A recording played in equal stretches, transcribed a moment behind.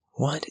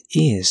What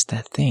is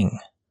that thing?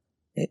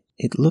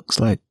 It looks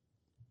like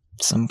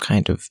some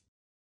kind of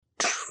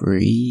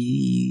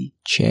tree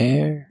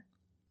chair,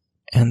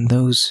 and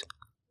those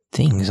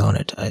things on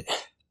it,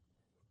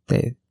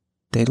 they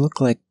look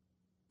like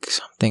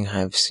something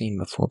I've seen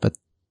before, but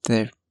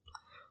they're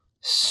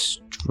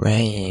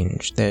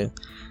strange. They're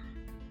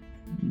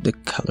the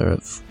color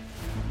of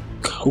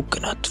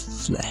coconut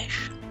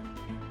flesh.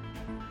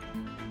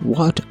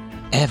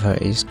 Whatever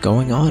is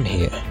going on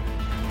here?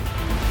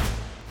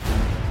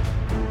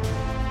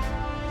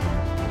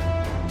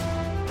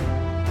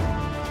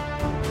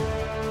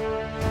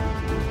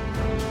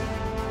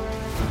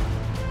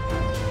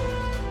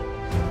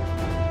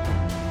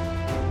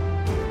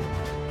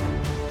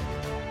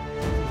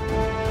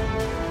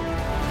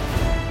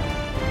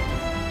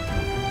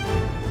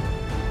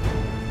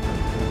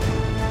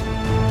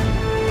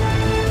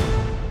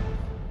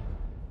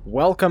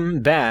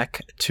 Welcome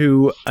back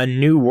to A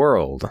New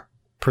World,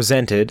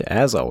 presented,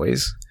 as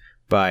always,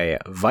 by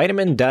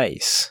Vitamin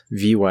Dice,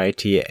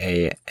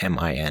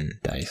 Vytamin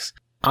Dice.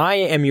 I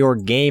am your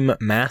game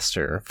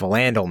master,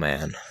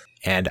 Valandalman,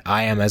 and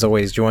I am, as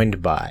always,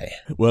 joined by...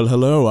 Well,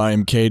 hello, I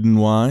am Caden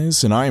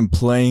Wise, and I am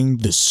playing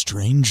The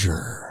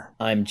Stranger.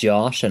 I'm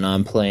Josh, and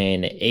I'm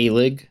playing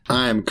Alig.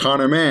 I'm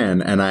Connor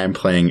Mann, and I'm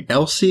playing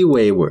Elsie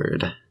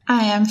Wayward.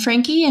 I am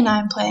Frankie, and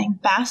I'm playing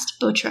Bast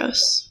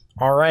Botros.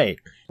 All right,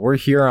 we're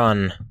here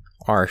on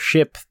our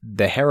ship,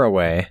 the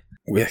Haraway,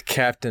 with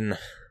Captain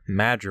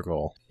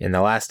Madrigal. In the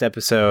last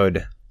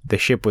episode, the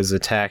ship was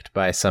attacked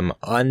by some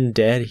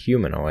undead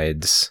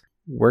humanoids.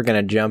 We're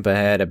going to jump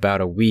ahead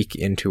about a week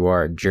into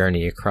our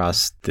journey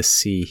across the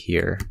sea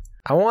here.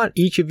 I want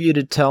each of you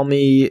to tell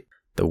me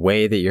the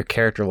way that your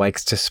character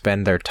likes to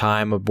spend their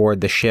time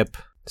aboard the ship,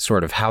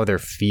 sort of how they're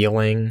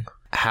feeling,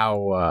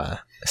 how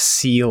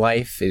sea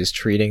life is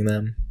treating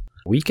them.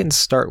 We can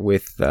start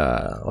with,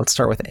 let's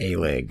start with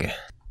Alig.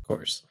 Of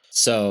course.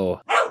 So,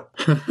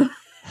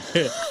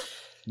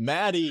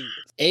 Maddie!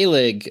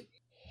 Alig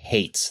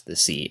hates the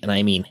sea, and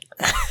I mean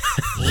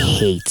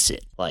hates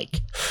it. Like,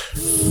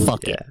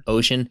 fuck it.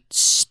 Ocean,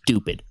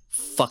 stupid.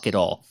 Fuck it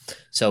all.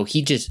 So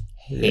he just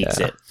hates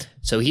it.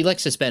 So he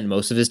likes to spend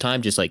most of his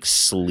time just like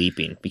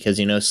sleeping, because,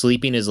 you know,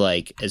 sleeping is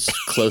like as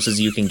close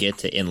as you can get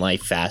to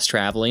in-life fast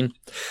traveling,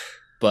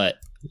 but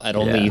at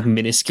only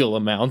minuscule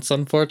amounts,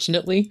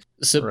 unfortunately.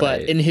 So,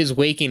 But in his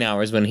waking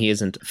hours, when he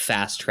isn't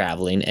fast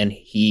traveling, and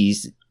he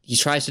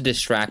tries to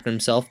distract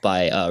himself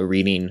by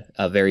reading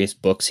various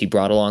books he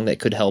brought along that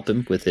could help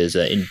him with his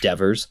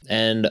endeavors,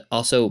 and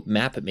also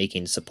map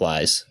making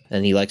supplies.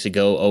 And he likes to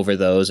go over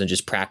those and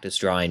just practice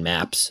drawing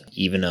maps,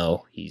 even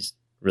though he's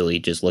really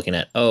just looking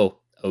at,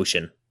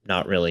 ocean.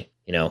 Not really,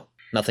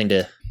 nothing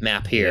to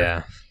map here.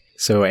 Yeah.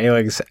 So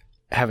Alig's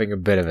having a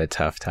bit of a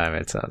tough time,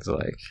 it sounds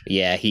like.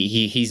 Yeah,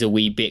 he's a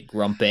wee bit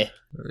grumpy.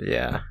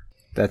 Yeah,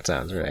 that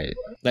sounds right.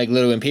 Like,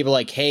 literally, when people are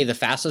like, hey, the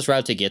fastest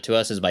route to get to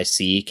us is by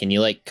sea. Can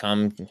you, like,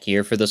 come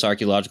here for this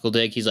archaeological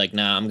dig? He's like,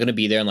 nah, I'm going to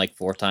be there in, like,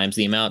 4 times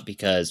the amount,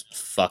 because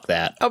fuck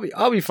that.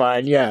 I'll be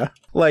fine, yeah.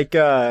 Like,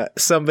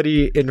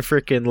 somebody in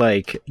frickin',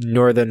 like,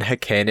 northern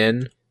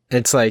Hakanen,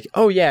 it's like,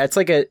 oh, yeah, it's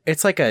like a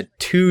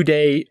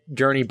 2-day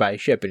journey by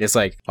ship, and it's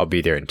like, I'll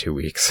be there in 2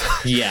 weeks.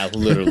 Yeah,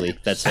 literally.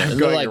 That's it. I'm and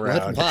going they're like,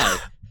 around.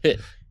 What? Why?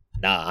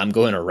 Nah, I'm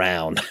going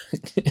around.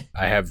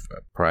 I have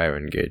prior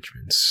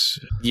engagements.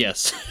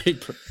 Yes.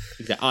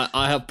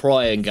 I have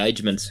prior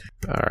engagements.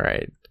 All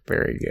right.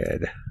 Very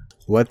good.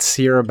 Let's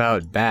hear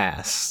about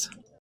Bast.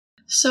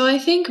 So I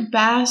think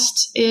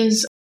Bast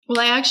is... Well,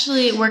 I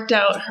actually worked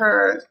out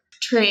her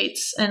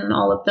traits and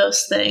all of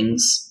those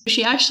things.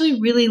 She actually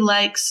really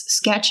likes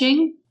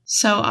sketching.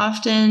 So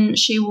often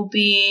she will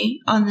be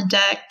on the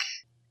deck.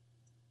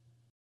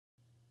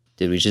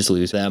 Did we just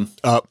lose them?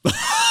 Hold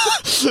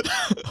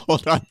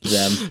on.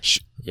 Them.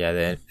 Yeah,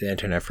 the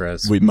internet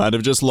froze. We might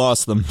have just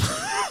lost them.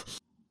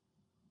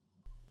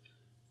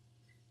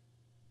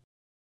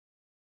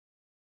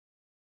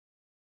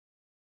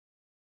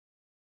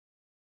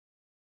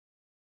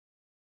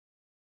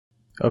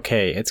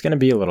 Okay, it's going to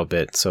be a little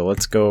bit, so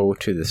let's go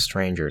to the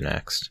stranger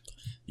next.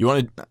 You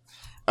want to...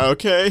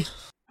 Okay.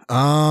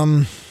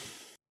 Can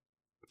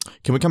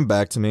we come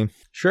back to me?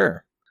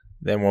 Sure.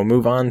 Then we'll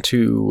move on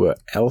to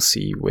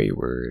Elsie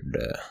Wayward.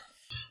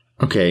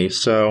 Okay,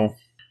 so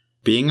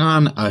being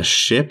on a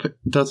ship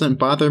doesn't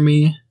bother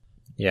me.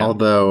 Yeah.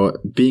 Although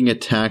being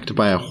attacked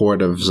by a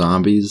horde of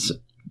zombies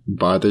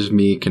bothers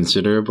me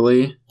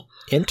considerably.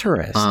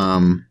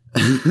 Interesting.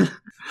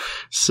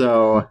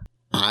 So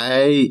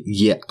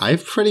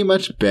I've pretty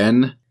much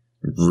been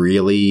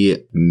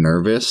really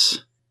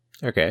nervous.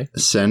 Okay.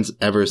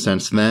 Ever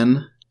since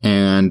then,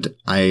 and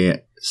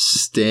I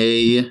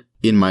stay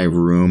in my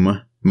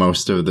room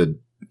most of the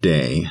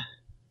day.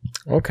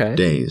 Okay.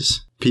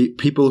 Days.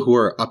 People who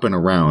are up and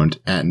around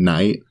at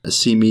night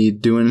see me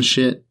doing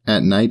shit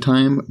at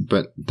nighttime,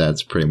 but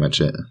that's pretty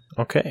much it.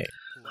 Okay.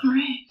 All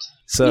right.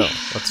 So,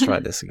 let's try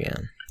this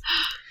again.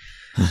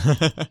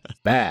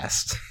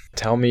 Bast,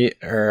 tell me,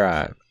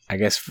 I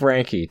guess,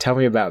 Frankie, tell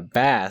me about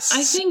Bass.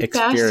 I think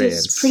experience.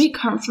 Bast is pretty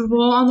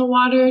comfortable on the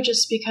water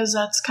just because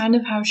that's kind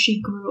of how she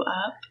grew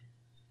up.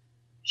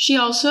 She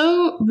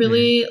also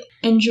really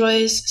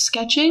enjoys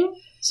sketching.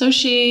 So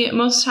she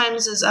most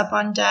times is up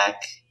on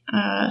deck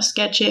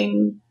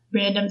sketching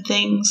random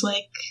things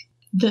like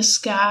the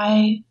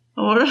sky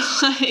or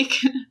like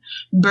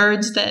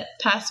birds that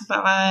pass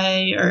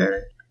by,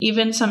 or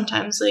even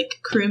sometimes like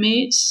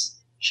crewmates.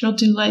 She'll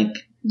do like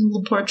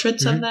little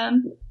portraits of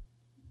them.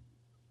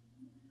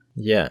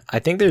 Yeah, I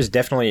think there's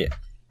definitely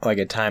like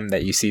a time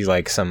that you see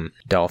like some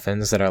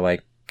dolphins that are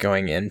like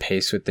going in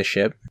pace with the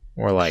ship,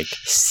 or like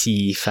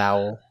sea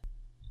fowl.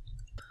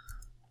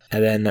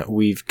 And then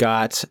we've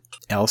got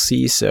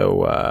Elsie,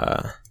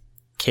 so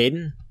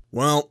Caden?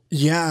 Well,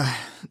 yeah,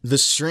 the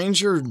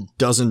stranger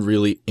doesn't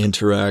really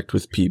interact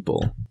with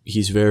people.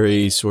 He's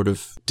very sort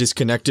of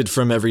disconnected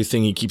from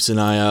everything. He keeps an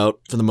eye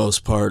out for the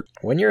most part.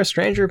 When you're a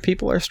stranger,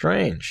 people are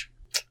strange.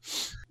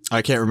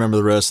 I can't remember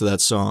the rest of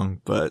that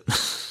song, but...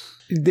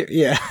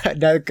 Yeah,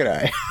 neither could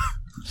I.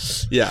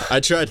 Yeah, I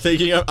tried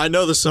thinking of, I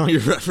know the song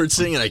you're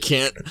referencing, and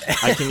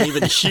I can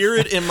even hear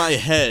it in my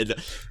head,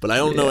 but I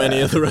don't know any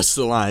of the rest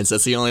of the lines.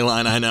 That's the only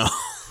line I know.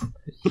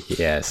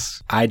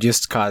 Yes. I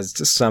just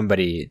caused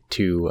somebody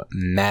to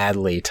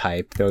madly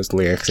type those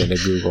lyrics into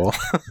Google.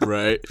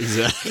 Right,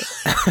 exactly.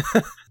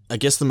 I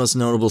guess the most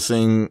notable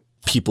thing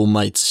people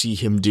might see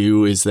him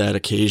do is that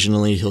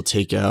occasionally he'll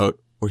take out,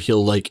 or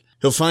he'll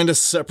find a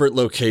separate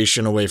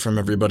location away from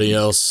everybody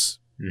else.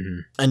 Mm-hmm.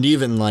 And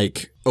even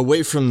like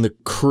away from the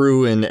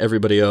crew and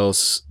everybody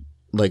else,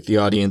 like the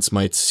audience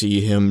might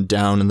see him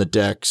down in the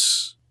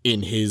decks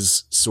in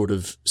his sort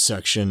of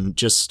section,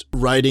 just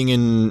writing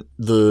in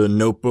the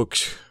notebook,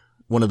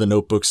 one of the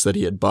notebooks that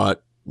he had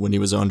bought when he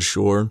was on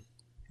shore.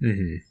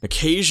 Mm-hmm.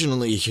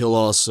 Occasionally he'll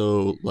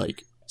also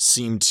like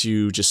seem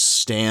to just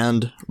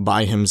stand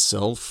by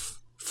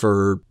himself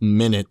for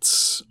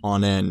minutes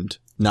on end,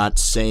 not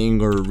saying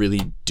or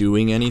really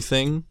doing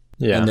anything.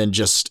 Yeah. And then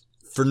just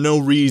for no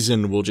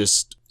reason, we'll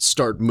just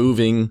start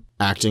moving,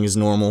 acting as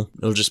normal.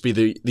 It'll just be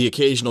the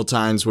occasional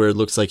times where it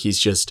looks like he's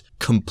just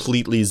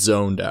completely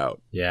zoned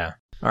out. Yeah.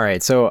 All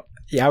right. So,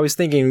 yeah, I was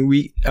thinking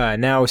we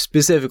now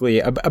specifically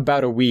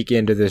about a week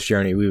into this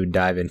journey, we would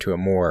dive into a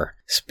more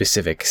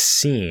specific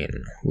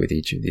scene with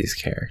each of these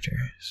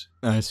characters.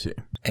 I see.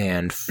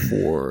 And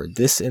for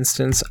this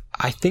instance,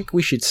 I think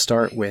we should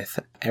start with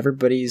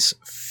everybody's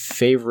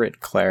favorite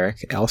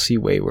cleric, Elsie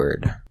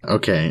Wayward.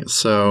 Okay,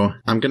 so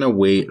I'm going to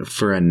wait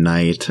for a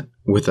night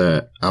with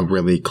a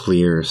really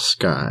clear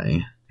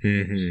sky.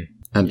 Mm-hmm.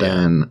 And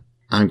then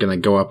I'm going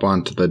to go up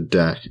onto the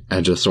deck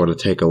and just sort of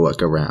take a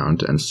look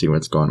around and see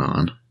what's going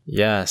on.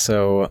 Yeah,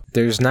 so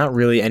there's not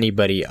really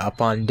anybody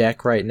up on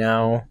deck right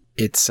now.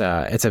 It's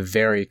a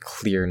very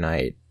clear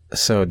night.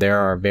 So there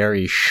are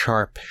very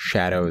sharp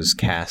shadows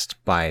cast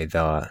by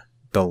the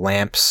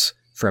lamps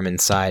from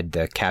inside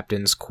the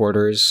captain's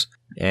quarters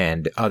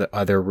and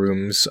other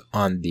rooms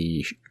on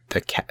the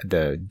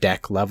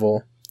deck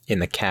level in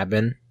the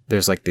cabin.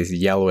 There's like this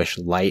yellowish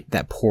light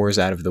that pours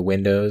out of the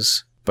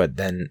windows, but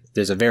then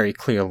there's a very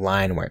clear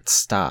line where it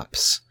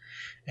stops,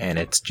 and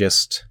it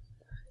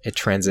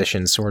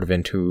transitions sort of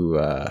into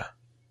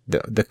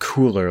the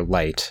cooler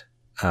light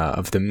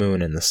of the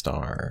moon and the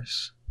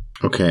stars.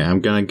 Okay, I'm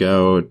gonna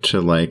go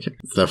to, like,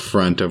 the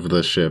front of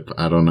the ship.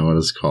 I don't know what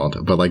it's called,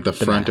 but, like, the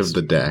front of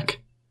the deck.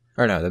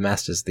 Or no, the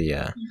mast is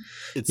the...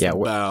 it's the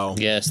bow.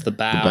 Yes, the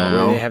bow. The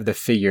bow. Where they have the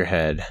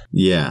figurehead.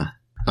 Yeah.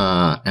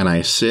 And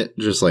I sit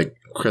just, like,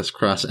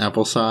 crisscross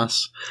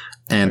applesauce,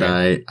 and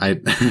I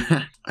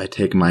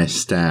take my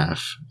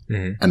staff,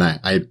 and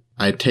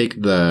I take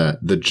the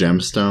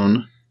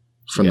gemstone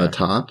from the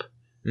top,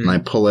 and I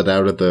pull it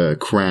out of the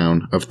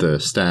crown of the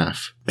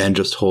staff and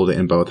just hold it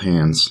in both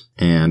hands.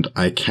 And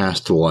I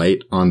cast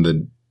light on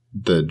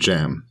the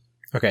gem.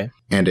 Okay.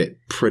 And it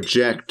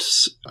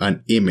projects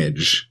an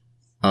image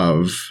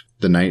of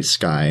the night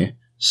sky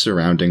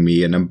surrounding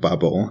me in a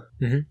bubble.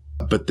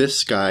 Mm-hmm. But this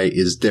sky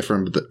is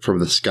different from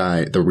the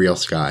sky, the real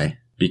sky,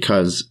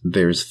 because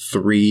there's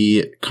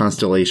 3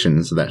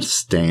 constellations that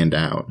stand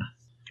out.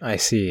 I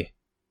see.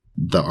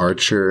 The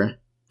Archer,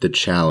 the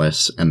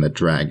Chalice, and the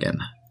Dragon.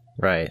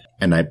 Right.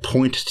 And I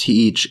point to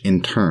each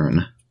in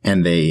turn,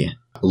 and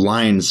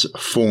lines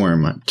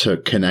form to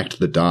connect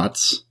the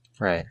dots.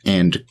 Right.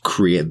 And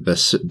create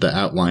the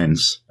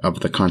outlines of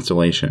the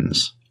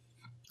constellations.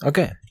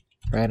 Okay.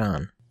 Right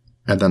on.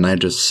 And then I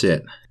just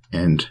sit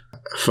and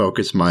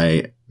focus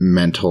my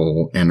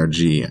mental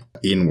energy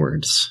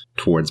inwards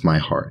towards my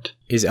heart.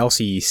 Is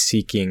Elsie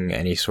seeking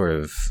any sort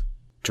of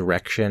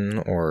direction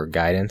or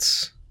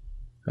guidance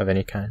of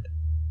any kind?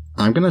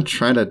 I'm going to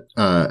try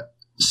to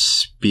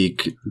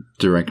speak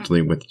directly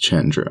with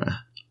Chandra.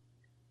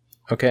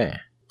 Okay.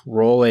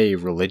 Roll a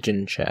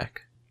religion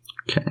check.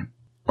 Okay.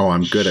 Oh,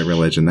 I'm good at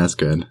religion. That's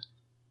good.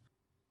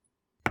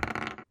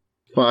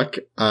 Fuck.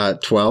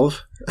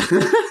 12.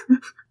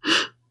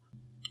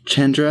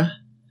 Chandra,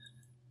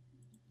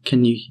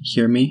 can you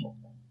hear me?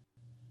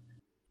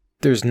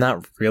 There's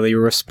not really a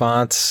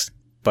response,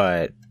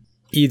 but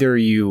either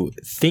you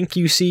think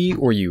you see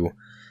or you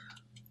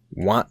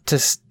want to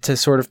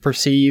sort of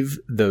perceive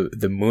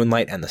the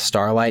moonlight and the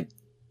starlight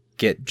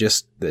get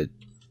just the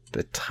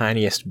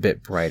tiniest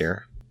bit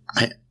brighter.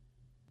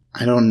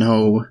 I don't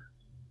know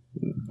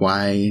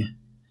why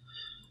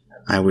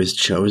I was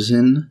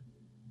chosen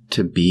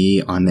to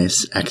be on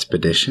this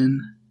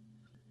expedition.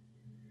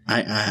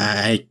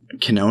 I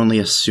can only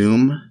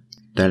assume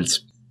that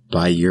it's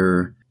by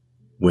your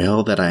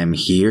will that I'm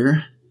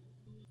here,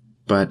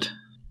 but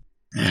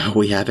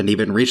we haven't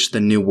even reached the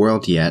new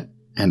world yet,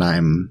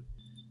 and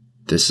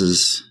this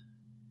is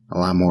a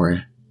lot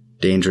more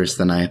dangerous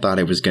than I thought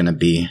it was going to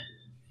be.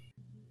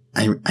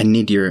 I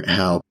need your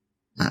help.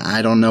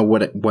 I don't know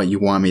what you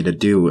want me to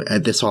do.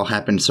 This all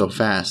happened so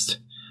fast.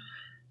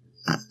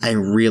 I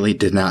really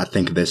did not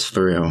think this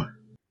through.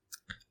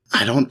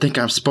 I don't think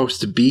I'm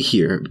supposed to be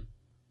here.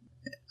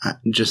 I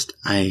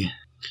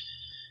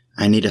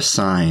need a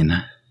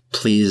sign.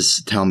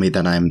 Please tell me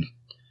that I'm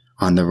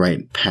on the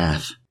right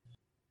path.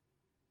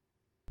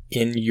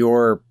 In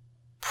your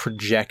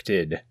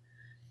projected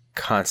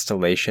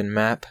constellation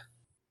map,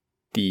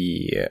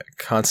 the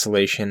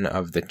constellation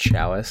of the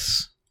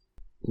Chalice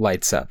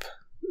lights up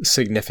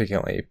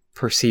significantly,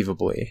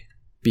 perceivably,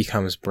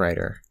 becomes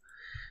brighter.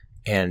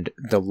 And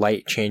the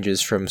light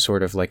changes from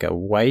sort of like a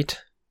white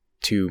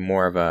to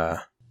more of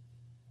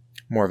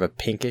a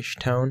pinkish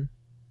tone.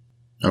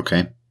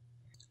 Okay.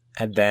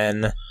 And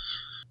then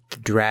the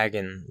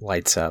dragon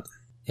lights up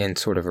in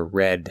sort of a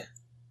red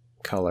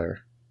color.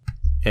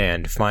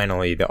 And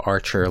finally, the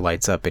archer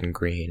lights up in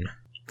green.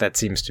 That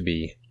seems to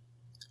be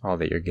all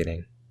that you're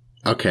getting.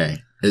 Okay.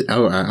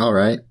 All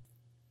right.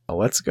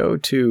 Let's go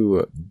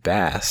to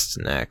Bast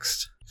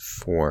next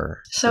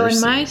for So in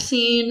my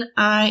scene,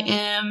 I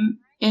am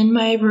in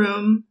my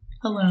room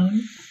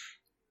alone.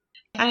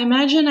 I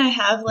imagine I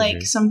have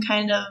like some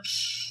kind of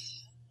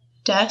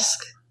desk.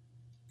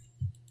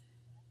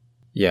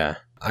 Yeah.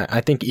 I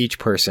think each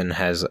person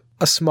has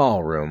a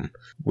small room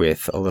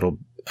with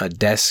a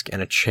desk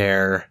and a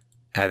chair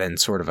and then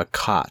sort of a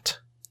cot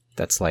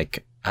that's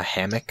like a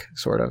hammock,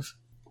 sort of.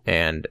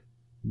 And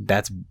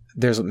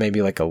there's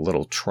maybe like a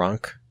little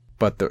trunk,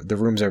 but the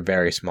rooms are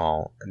very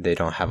small and they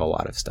don't have a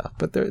lot of stuff.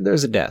 But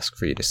there's a desk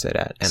for you to sit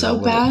at and so a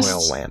little Bast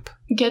oil lamp.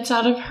 Gets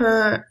out of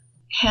her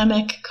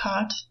hammock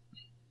cot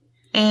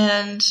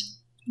and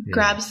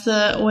grabs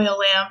the oil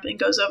lamp and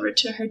goes over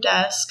to her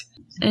desk.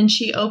 And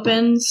she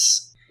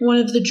opens one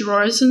of the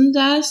drawers in the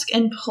desk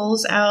and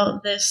pulls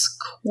out this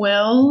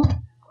quill.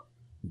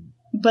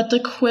 But the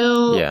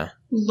quill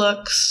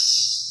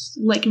looks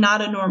like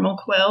not a normal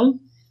quill.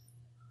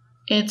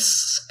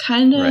 It's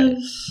kind of...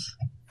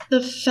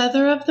 The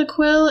feather of the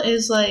quill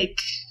is like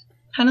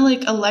kind of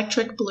like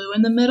electric blue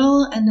in the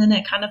middle, and then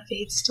it kind of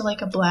fades to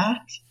like a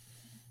black.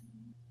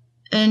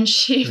 And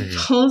she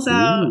pulls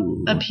out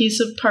a piece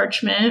of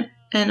parchment,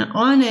 and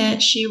on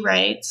it she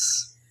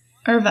writes,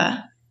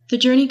 "Irva, the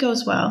journey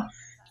goes well.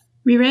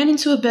 We ran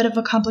into a bit of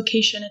a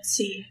complication at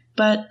sea,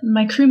 but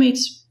my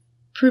crewmates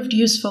proved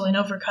useful in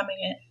overcoming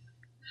it.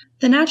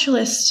 The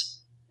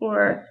naturalist,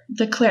 or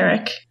the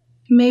cleric,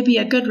 may be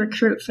a good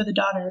recruit for the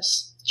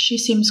daughters. She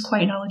seems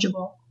quite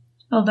knowledgeable,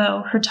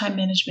 although her time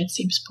management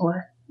seems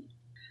poor.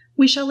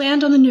 We shall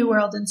land on the New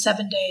World in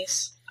 7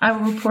 days. I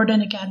will report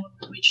in again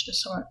when we reach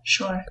the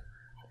shore.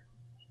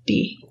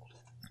 B."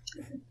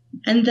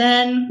 And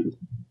then,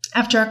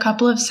 after a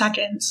couple of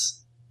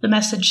seconds, the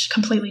message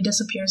completely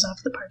disappears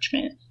off the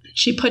parchment.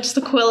 She puts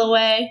the quill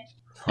away,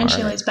 and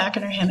she lays back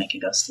in her hammock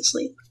and goes to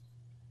sleep.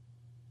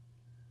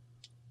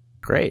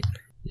 Great.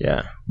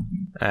 Yeah.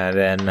 And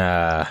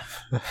then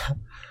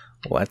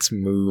let's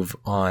move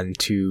on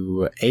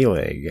to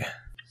A-Leg.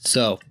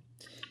 So,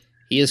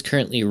 he is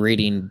currently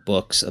reading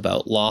books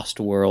about lost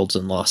worlds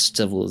and lost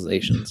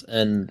civilizations,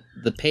 and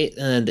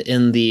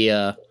in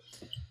the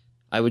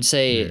I would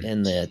say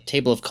in the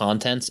table of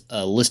contents,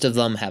 a list of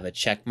them have a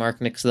check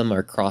mark next to them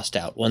or crossed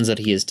out, ones that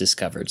he has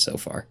discovered so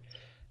far,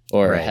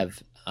 or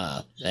have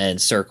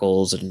and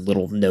circles and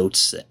little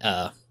notes,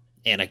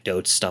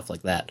 anecdotes, stuff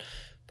like that.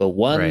 But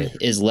one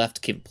is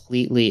left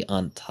completely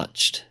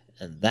untouched,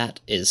 and that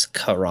is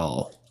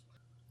Karal.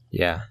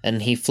 Yeah,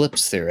 and he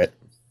flips through it.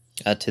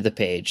 To the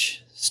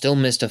page, still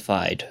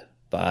mystified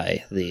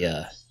by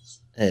the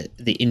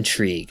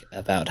intrigue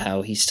about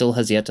how he still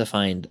has yet to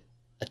find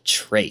a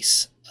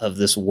trace of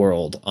this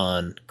world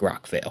on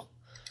Grockvale.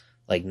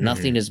 Like,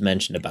 nothing is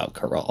mentioned about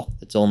Karal.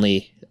 It's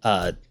only,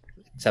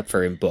 except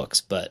for in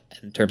books, but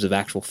in terms of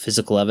actual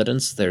physical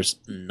evidence, there's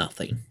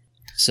nothing.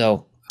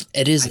 So,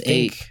 it is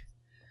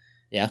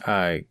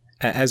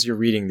as you're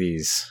reading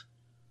these,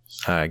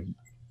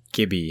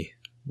 Gibby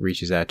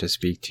reaches out to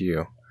speak to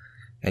you,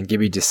 and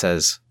Gibby just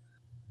says,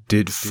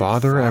 "Did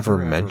Father ever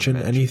mention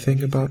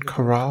anything about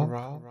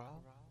Karal?"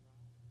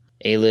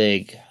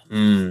 A-Leg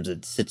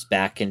sits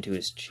back into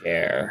his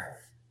chair,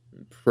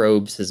 and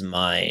probes his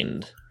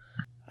mind.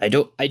 I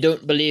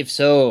don't believe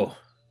so.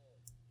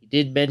 He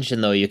did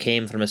mention, though, you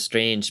came from a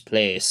strange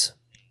place.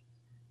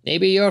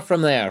 Maybe you're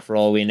from there, for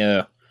all we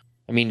know.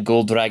 I mean,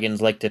 gold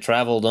dragons like to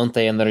travel, don't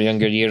they, in their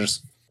younger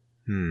years?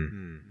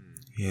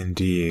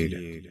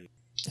 Indeed.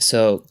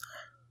 So,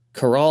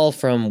 Corral,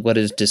 from what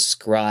is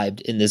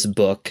described in this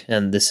book,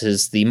 and this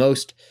is the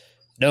most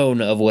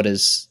known of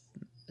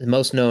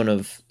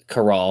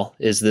Corral,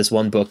 is this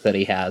one book that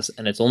he has,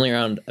 and it's only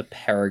around a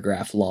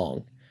paragraph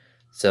long.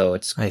 So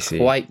it's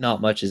quite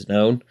not much is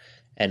known.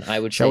 And I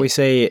would Shall we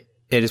say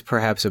it is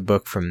perhaps a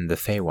book from the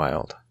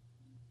Feywild?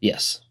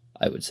 Yes,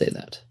 I would say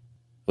that.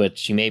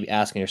 Which you may be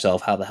asking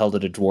yourself, how the hell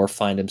did a dwarf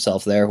find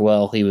himself there?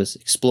 Well, he was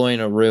exploring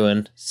a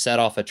ruin, set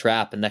off a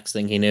trap, and next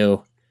thing he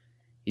knew,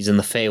 he's in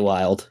the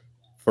Feywild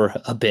for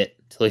a bit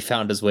till he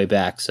found his way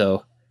back.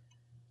 So,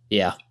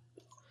 yeah.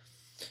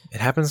 It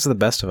happens to the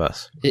best of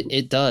us.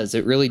 It does.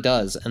 It really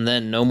does. And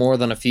then no more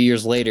than a few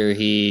years later,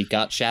 he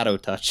got shadow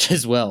touched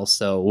as well.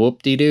 So,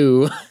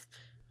 whoop-de-doo.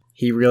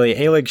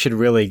 Aelig should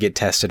really get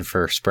tested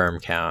for sperm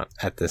count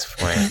at this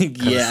point.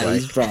 Yeah,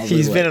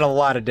 he's been in a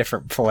lot of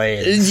different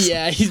planes.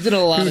 Yeah, he's been in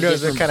a lot of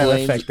different planes. Who knows what kind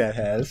of effect that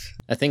has?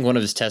 I think one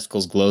of his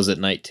testicles glows at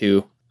night,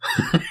 too.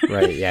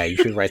 Right, yeah, you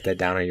should write that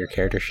down on your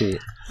character sheet.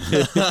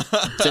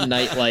 It's a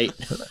nightlight.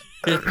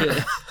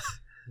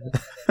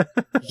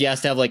 He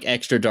has to have, like,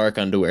 extra dark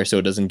underwear so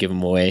it doesn't give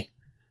him away.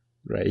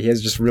 Right, he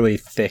has just really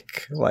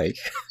thick, like,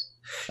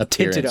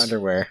 tinted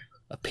underwear.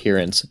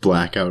 Appearance.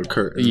 Blackout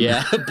curtain.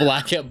 Yeah,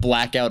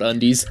 blackout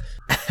undies.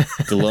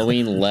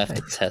 Glowing left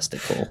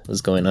testicle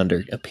is going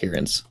under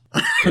appearance.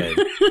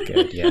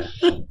 Good, yeah.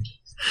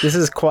 This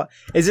is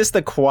this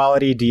the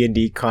quality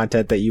D&D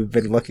content that you've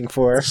been looking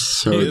for?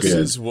 So this good.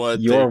 Is what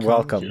you're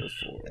welcome.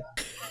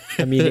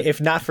 I mean,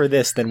 if not for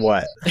this, then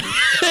what?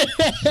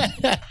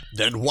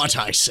 Then what,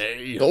 I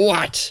say?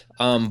 What?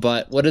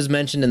 But what is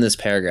mentioned in this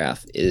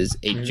paragraph is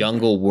a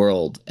jungle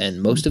world,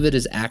 and most of it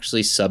is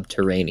actually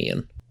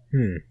subterranean.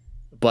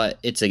 But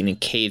it's in a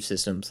cave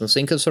system. So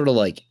think of sort of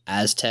like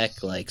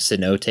Aztec, like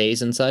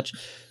cenotes and such.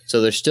 So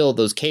there's still,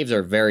 those caves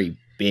are very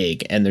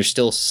big, and there's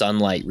still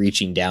sunlight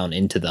reaching down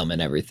into them and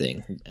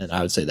everything. And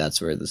I would say that's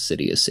where the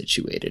city is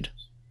situated,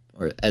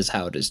 or as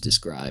how it is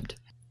described.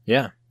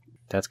 Yeah,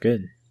 that's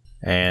good.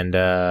 And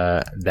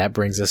that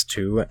brings us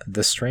to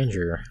the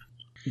stranger.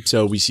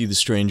 So we see the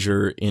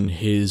stranger in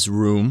his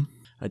room,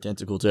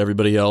 identical to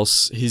everybody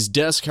else. His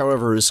desk,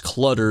 however, is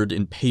cluttered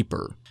in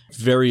paper.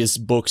 Various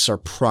books are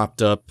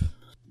propped up.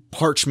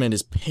 Parchment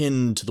is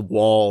pinned to the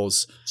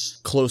walls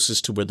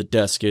closest to where the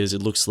desk is.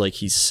 It looks like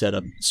he's set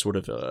up sort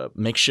of a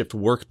makeshift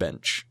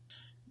workbench.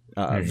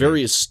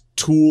 Various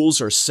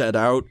tools are set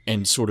out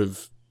and sort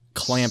of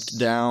clamped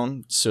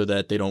down so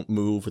that they don't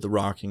move with the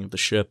rocking of the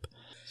ship.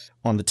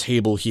 On the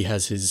table, he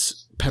has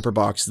his pepper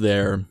box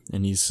there,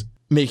 and he's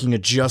making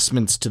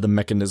adjustments to the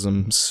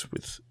mechanisms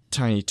with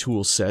tiny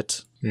tool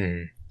set.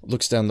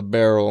 Looks down the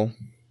barrel,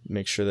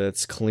 makes sure that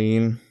it's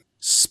clean.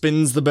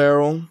 Spins the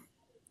barrel,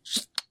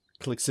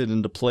 clicks it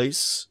into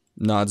place,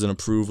 nods in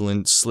approval,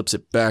 and slips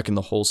it back in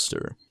the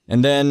holster.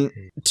 And then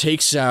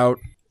takes out,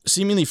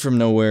 seemingly from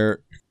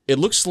nowhere, it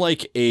looks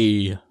like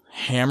a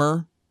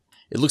hammer.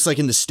 It looks like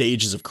in the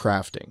stages of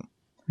crafting.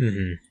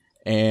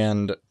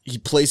 And he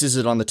places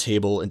it on the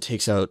table and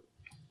takes out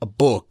a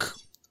book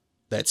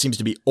that seems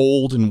to be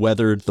old and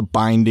weathered. The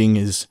binding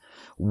is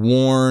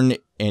worn,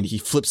 and he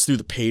flips through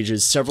the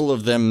pages. Several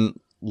of them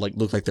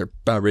look like they're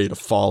about ready to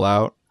fall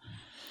out.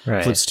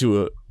 Right. Flips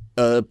to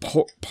a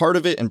part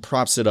of it and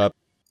props it up.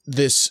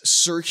 This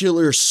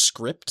circular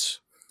script,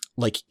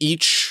 like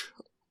each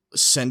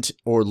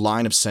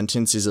line of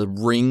sentence is a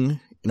ring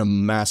in a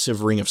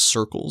massive ring of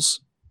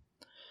circles.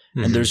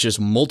 And there's just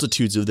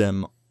multitudes of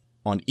them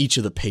on each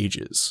of the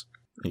pages.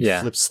 He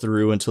flips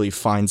through until he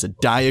finds a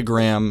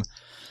diagram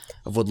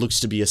of what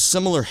looks to be a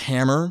similar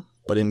hammer,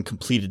 but in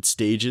completed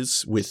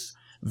stages with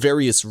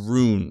various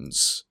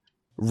runes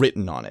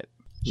written on it.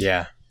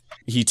 Yeah.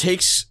 He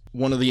takes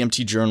one of the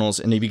empty journals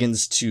and he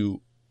begins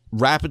to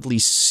rapidly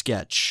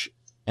sketch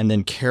and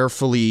then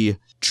carefully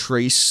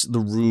trace the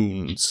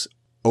runes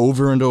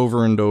over and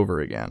over and over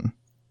again.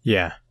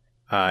 Yeah.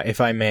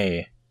 If I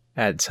may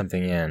add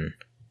something in.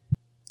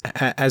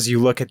 As you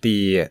look at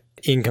the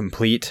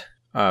incomplete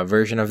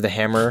version of the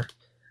hammer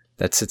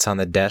that sits on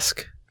the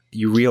desk,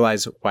 you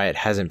realize why it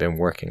hasn't been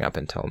working up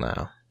until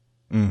now.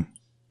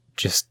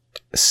 Just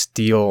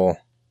steel,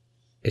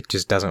 it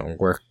just doesn't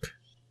work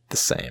the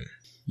same.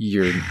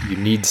 You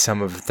need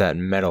some of that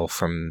metal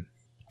from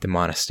the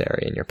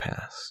monastery in your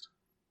past.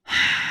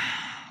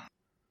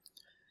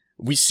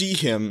 We see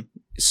him,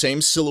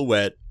 same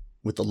silhouette,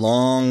 with the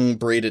long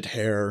braided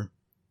hair,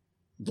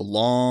 the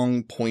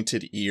long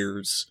pointed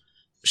ears,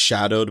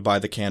 shadowed by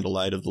the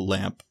candlelight of the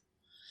lamp.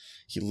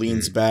 He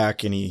leans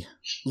back and he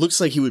looks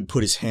like he would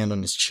put his hand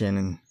on his chin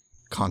in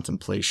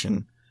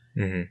contemplation.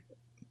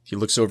 He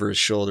looks over his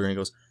shoulder and he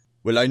goes,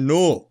 "Well, I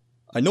know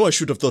I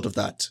should have thought of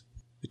that.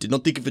 I did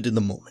not think of it in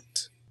the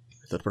moment.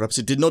 I thought perhaps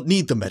it did not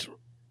need the metal.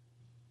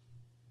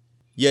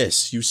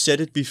 Yes, you said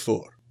it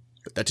before,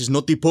 but that is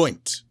not the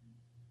point.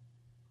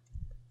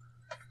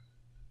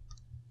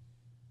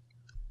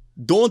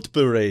 Don't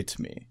berate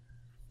me.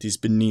 It is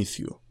beneath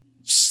you."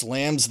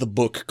 Slams the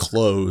book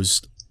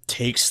closed,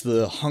 takes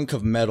the hunk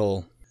of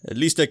metal. "At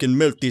least I can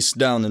melt this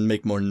down and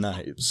make more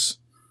knives."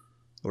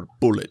 or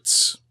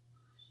bullets.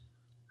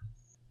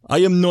 I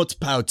am not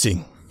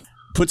pouting.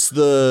 Puts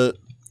the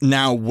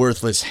now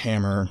worthless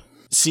hammer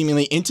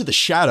seemingly into the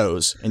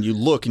shadows, and you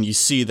look and you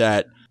see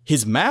that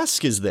his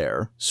mask is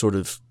there, sort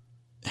of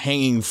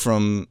hanging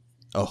from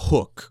a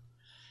hook.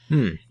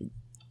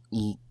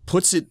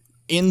 Puts it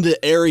in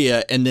the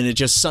area, and then it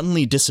just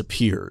suddenly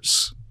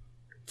disappears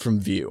from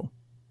view.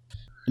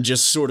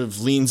 Just sort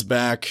of leans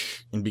back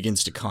and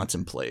begins to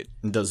contemplate,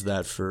 and does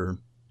that for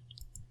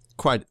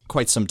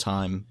quite some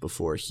time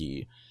before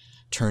he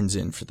turns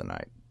in for the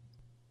night.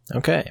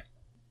 Okay.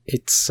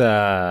 It's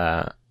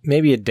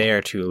maybe a day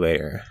or two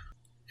later,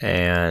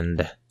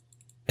 and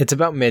it's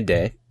about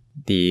midday.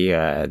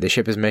 The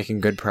ship is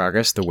making good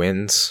progress. The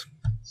wind's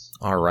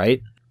all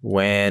right.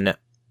 When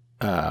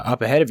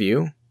up ahead of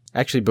you,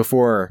 actually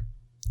before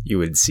you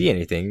would see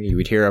anything, you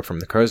would hear up from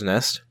the crow's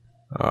nest,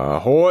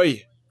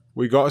 "Ahoy!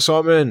 We got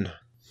something!"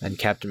 And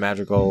Captain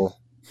Madrigal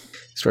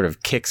sort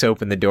of kicks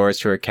open the doors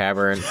to her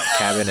cabin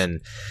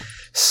and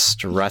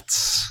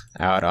struts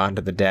out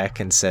onto the deck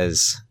and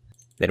says,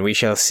 "Then we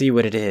shall see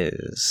what it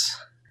is.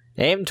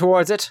 Aim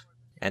towards it,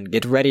 and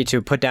get ready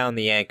to put down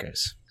the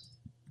anchors."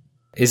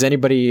 Is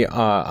anybody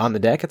on the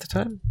deck at the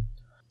time?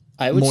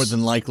 More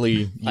than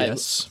likely,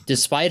 yes.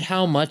 Despite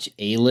how much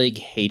Alig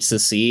hates the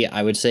sea,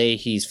 I would say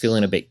he's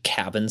feeling a bit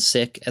cabin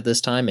sick at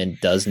this time and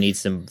does need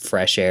some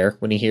fresh air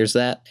when he hears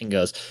that and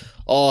goes,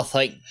 "Oh,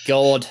 thank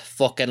God,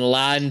 fucking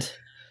land.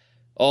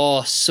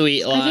 Oh,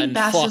 sweet land,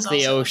 fuck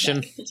the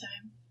ocean."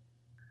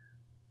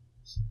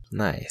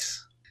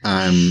 Nice.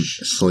 I'm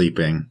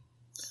sleeping.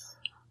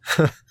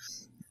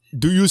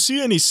 Do you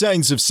see any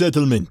signs of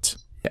settlement?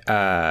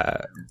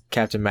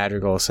 Captain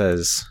Madrigal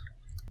says,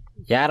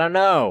 "Yeah, I don't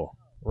know.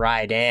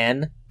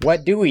 Rydan,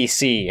 what do we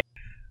see?"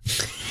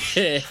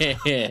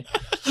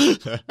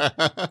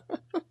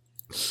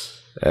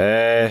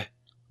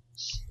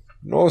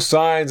 No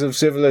signs of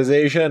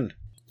civilization.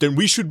 Then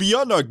we should be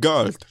on our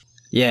guard.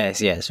 Yes,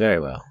 very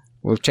well.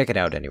 We'll check it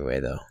out anyway,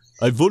 though.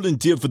 I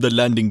volunteer for the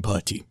landing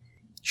party.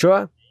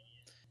 Sure.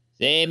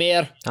 Same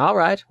here. All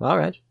right.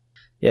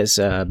 Yes,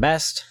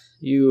 Best,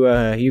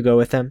 you go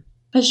with them.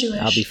 As you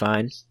wish. I'll be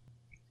fine.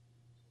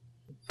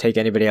 Take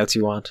anybody else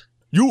you want.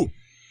 You,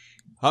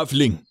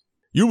 Halfling,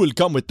 you will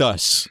come with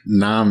us.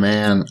 Nah,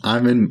 man.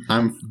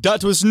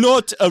 That was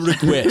not a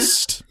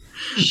request.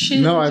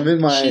 No, I'm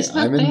in my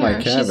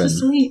cabin. She's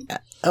asleep.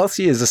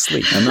 Elsie is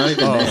asleep. I'm not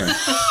even there.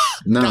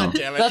 No. God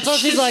damn it. That's what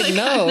she's like,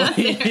 no.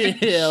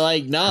 Yeah,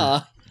 like,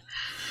 nah.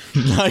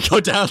 I go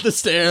down the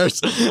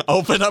stairs,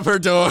 open up her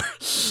door.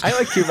 I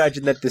like to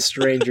imagine that the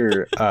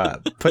stranger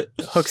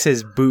hooks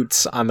his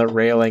boots on the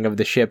railing of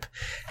the ship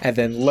and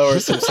then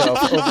lowers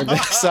himself over the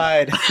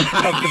side of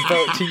the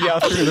boat to yell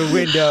through the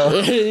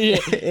window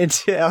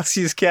into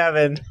Elsie's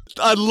cabin.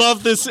 I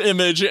love this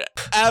image.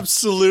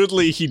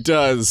 Absolutely, he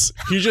does.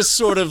 He just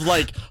sort of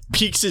like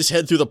peeks his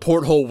head through the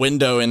porthole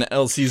window in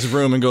Elsie's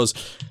room and goes,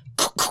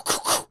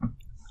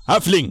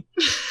 "Halfling,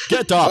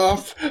 get up." Oh,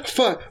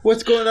 fuck.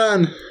 What's going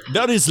on?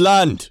 That is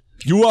land.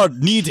 You are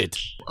needed.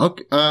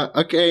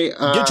 Okay.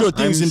 Get your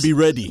things and be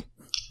ready.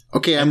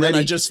 Okay, I'm And ready.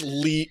 then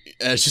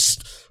I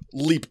just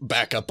leap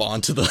back up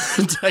onto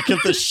the deck of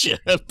the ship.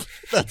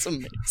 That's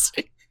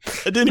amazing.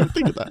 I didn't even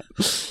think of that.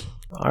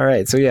 All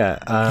right, so yeah,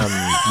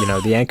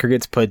 the anchor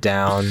gets put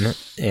down,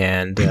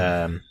 and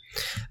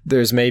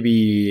there's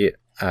maybe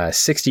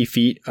 60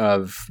 feet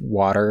of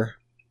water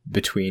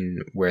between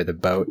where the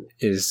boat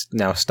is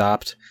now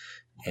stopped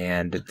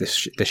and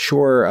the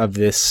shore of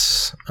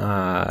this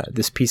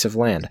piece of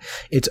land.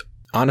 It's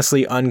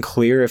honestly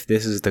unclear if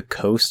this is the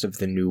coast of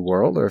the New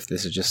World or if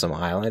this is just some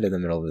island in the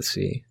middle of the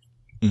sea.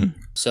 Mm.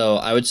 So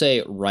I would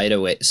say right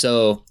away.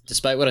 So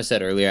despite what I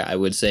said earlier, I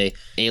would say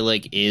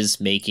Alig is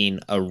making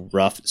a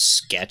rough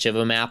sketch of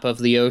a map of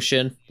the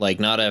ocean. Like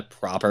not a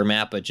proper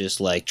map, but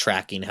just like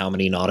tracking how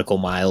many nautical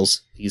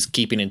miles. He's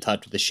keeping in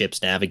touch with the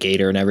ship's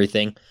navigator and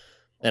everything.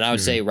 And I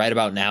would say right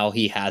about now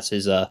he has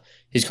his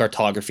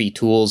cartography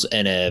tools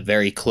in a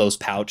very close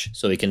pouch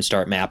so he can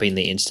start mapping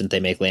the instant they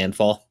make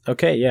landfall.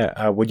 Okay,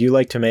 yeah. Would you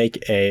like to make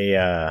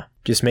a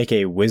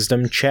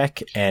wisdom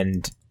check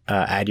and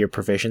add your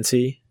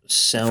proficiency?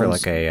 For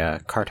like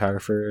a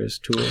cartographer's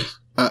tools?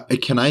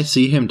 Can I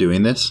see him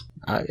doing this?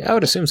 I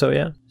would assume so,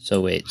 yeah.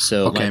 So wait,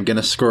 Okay, I'm going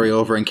to scurry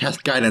over and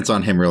cast guidance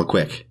on him real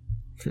quick.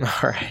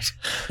 All right.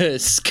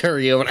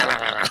 scurry over.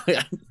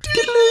 Yeah.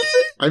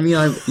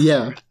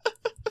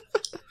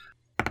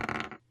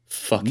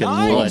 Fucking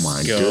Nice. let's Oh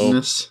my go.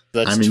 goodness.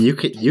 That's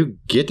you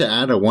get to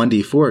add a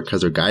 1d4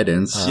 because of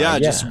guidance. Yeah,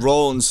 just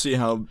roll and see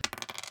how...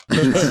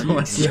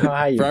 See how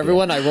high you For get.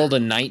 everyone, I rolled a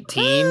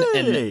 19,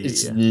 and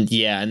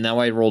Hey. and now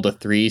I rolled a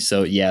 3,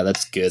 so yeah,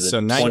 that's good. So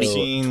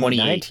 19,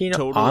 28. 19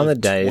 total on the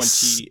of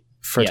dice 20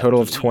 for a total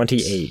of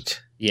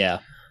 28. Yeah.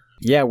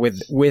 Yeah,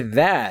 with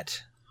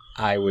that,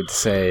 I would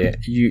say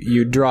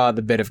you draw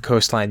the bit of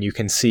coastline you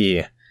can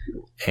see,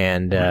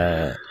 and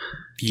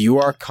you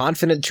are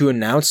confident to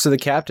announce to the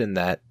captain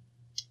that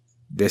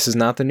this is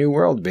not the New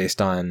World based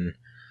on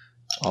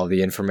all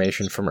the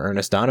information from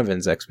Ernest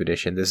Donovan's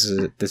expedition. This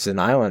is an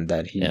island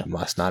that he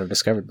must not have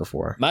discovered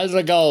before.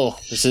 Madrigal,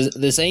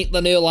 this ain't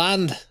the new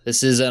land.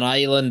 This is an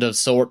island of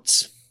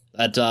sorts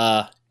that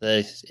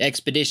the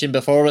expedition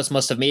before us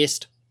must have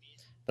missed.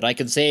 But I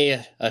can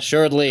say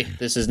assuredly,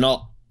 this is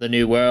not the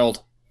new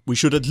world. We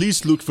should at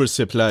least look for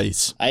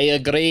supplies. I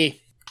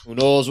agree. Who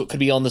knows what could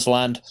be on this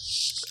land?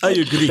 I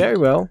agree. Very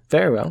well.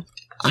 Very well.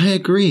 I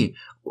agree.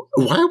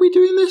 Why are we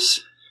doing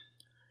this?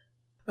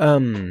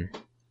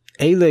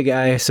 A-Lig,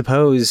 I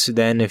suppose,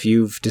 then, if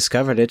you've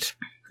discovered it,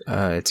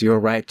 it's your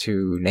right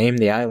to name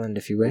the island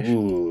if you wish.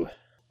 Ooh.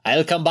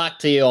 I'll come back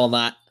to you on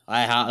that.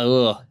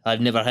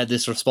 I've never had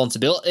this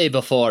responsibility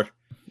before.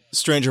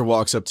 Stranger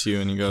walks up to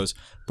you and he goes,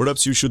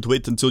 perhaps you should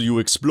wait until you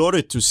explore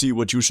it to see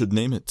what you should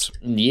name it.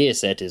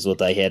 Yes, that is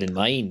what I had in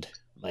mind,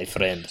 my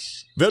friend.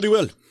 Very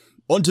well.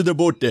 Onto the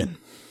boat then.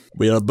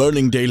 We are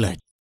burning daylight.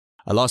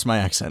 I lost my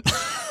accent.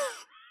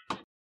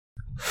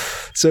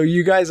 So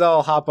you guys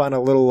all hop on a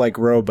little like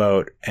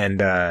rowboat, and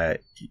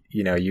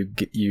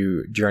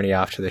you journey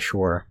off to the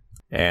shore,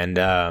 and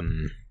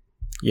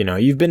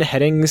you've been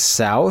heading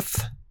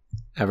south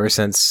ever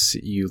since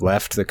you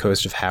left the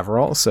coast of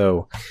Haverall.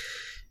 So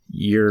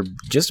you're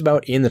just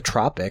about in the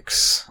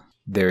tropics.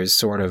 There's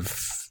sort of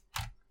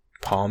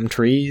palm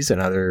trees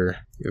and other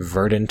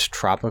verdant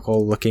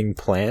tropical looking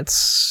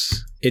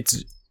plants.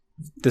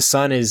 The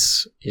sun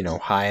is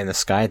high in the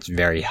sky. It's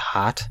very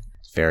hot.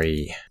 It's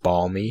very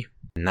balmy.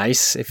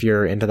 Nice if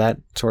you're into that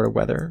sort of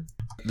weather.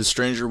 The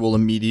stranger will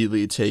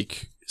immediately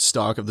take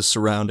stock of the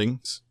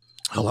surroundings.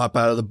 I'll hop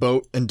out of the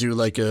boat and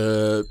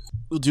we'll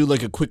do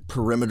a quick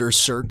perimeter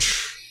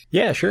search.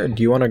 Yeah, sure.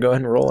 Do you want to go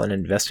ahead and roll an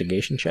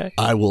investigation check?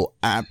 I will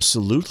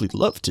absolutely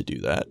love to do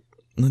that.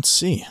 Let's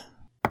see.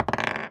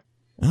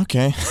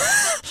 Okay.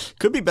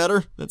 Could be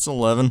better. That's an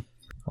 11.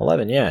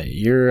 11, yeah.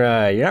 You're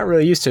not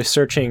really used to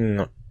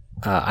searching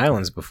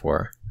islands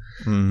before.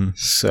 Mm.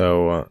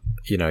 So,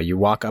 you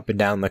walk up and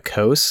down the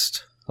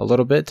coast a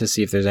little bit to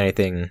see if there's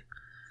anything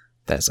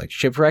that's like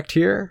shipwrecked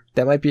here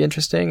that might be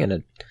interesting, and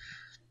it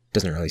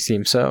doesn't really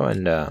seem so.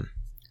 And,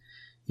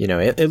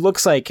 it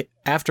looks like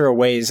after a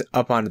ways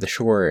up onto the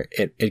shore,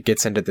 it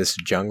gets into this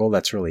jungle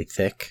that's really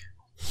thick.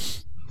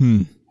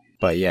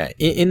 But yeah,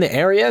 in the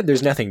area,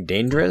 there's nothing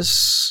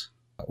dangerous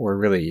or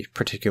really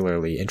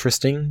particularly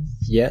interesting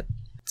yet.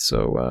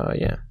 So,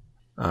 yeah.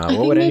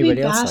 What would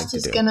anybody else like to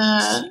do?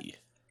 Gonna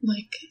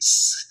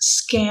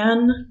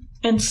scan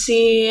and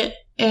see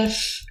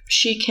if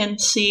she can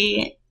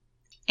see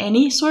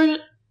any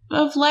sort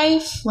of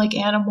life, like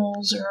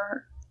animals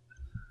or.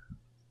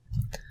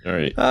 All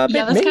right. Yeah,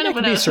 that's kind of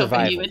what I was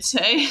hoping you would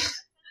say.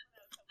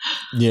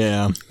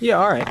 Yeah. Yeah.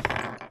 All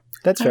right.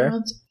 That's fair.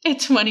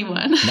 It's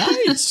 21.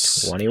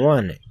 Nice.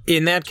 21.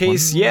 In that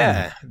case, 21.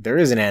 Yeah, there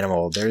is an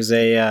animal. There's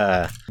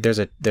a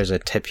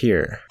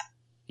tapir.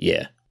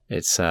 Yeah.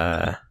 It's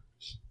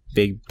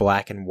big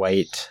black and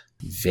white,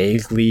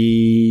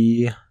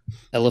 vaguely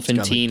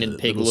elephantine and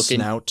pig looking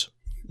snout.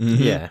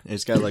 Mm-hmm. Yeah,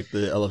 it's got like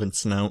the elephant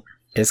snout.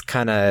 It's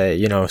kind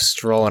of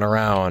strolling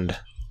around,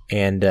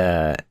 and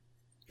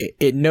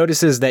it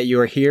notices that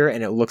you're here,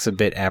 and it looks a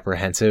bit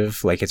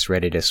apprehensive, like it's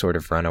ready to sort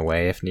of run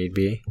away if need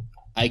be.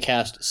 I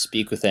cast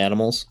Speak with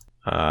Animals.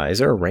 Is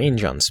there a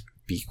range on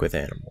Speak with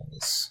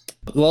Animals?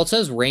 Well, it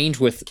says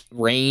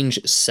range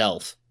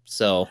self,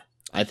 so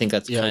I think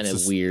that's kind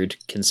of weird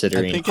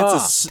considering. I think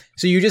it's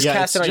so you just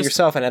cast it on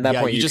yourself, and at that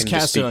point you can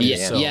cast it on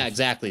yourself. Yeah,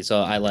 exactly.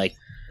 So I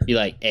be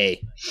like,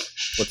 hey,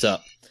 what's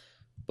up?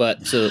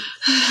 But so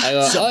I go,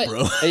 what's up,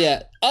 bro?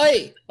 Yeah,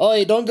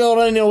 oi, don't go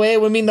running away.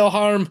 We mean no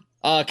harm.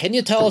 Can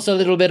you tell us a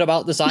little bit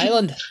about this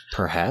island?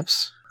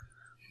 Perhaps.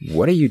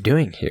 What are you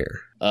doing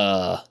here?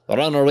 We're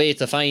on our way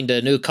to find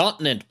a new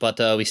continent, but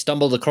we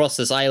stumbled across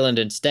this island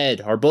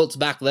instead. Our boat's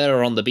back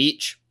there on the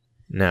beach.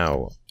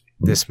 Now,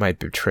 this might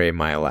betray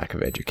my lack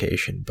of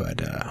education,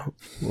 but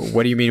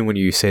what do you mean when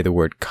you say the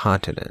word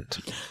continent?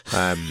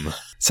 I'm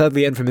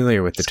sadly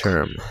unfamiliar with the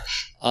term.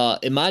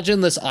 Imagine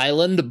this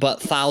island,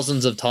 but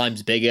thousands of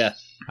times bigger.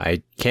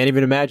 I can't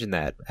even imagine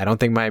that. I don't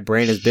think my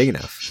brain is big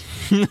enough.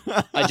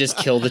 I just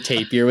kill the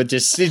tapir with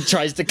it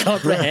tries to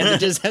comprehend. It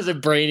just has a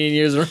brain in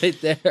yours right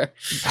there.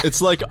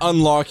 It's like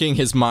unlocking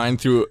his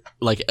mind through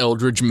like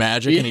eldritch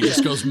magic, and he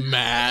just goes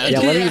mad. Yeah,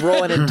 let me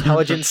roll an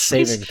intelligence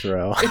saving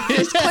throw.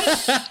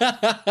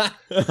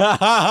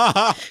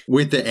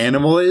 Wait, the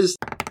animal is?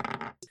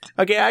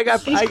 Okay, I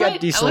got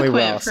decently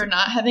well for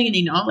not having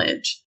any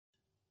knowledge.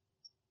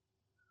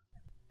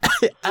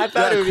 I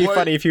thought it would be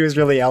funny if he was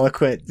really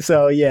eloquent.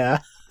 So yeah,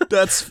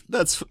 that's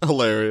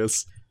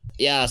hilarious.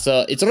 Yeah,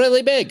 so it's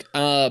really big,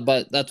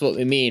 but that's what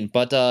we mean.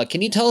 But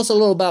can you tell us a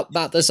little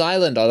about this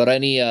island? Are there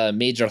any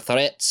major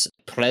threats,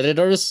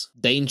 predators,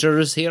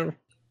 dangers here?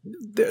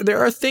 There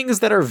are things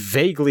that are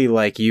vaguely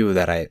like you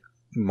that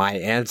my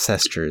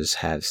ancestors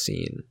have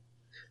seen,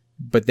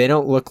 but they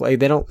don't look like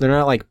they're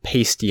not like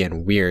pasty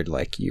and weird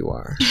like you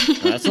are.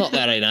 That's not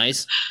very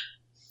nice.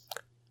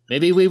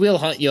 Maybe we will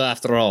hunt you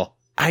after all.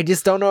 I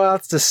just don't know how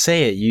else to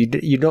say it.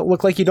 You don't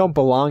look like you don't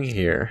belong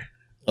here.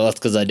 Well, that's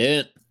because I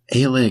don't.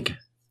 A-Lig.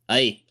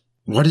 Aye.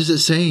 What is it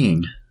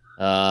saying?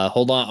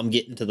 Hold on, I'm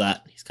getting to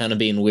that. He's kind of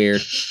being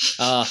weird.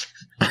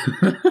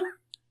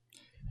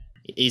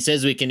 He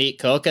says we can eat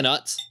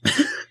coconuts.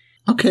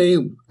 Okay.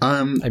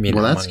 I mean,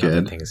 well, that's among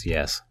other good. things,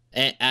 yes.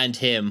 And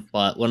him,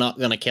 but we're not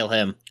gonna kill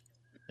him.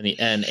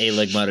 And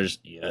Alig mutters,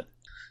 yeah.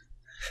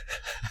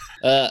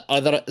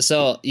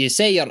 So you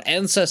say your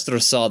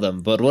ancestors saw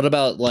them, but what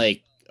about,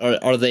 like,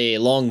 are they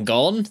long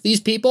gone, these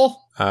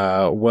people?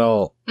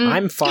 Well,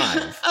 I'm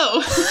 5.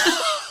 Oh.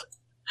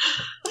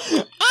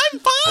 I'm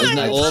fine. Isn't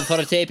that old for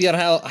a tapir?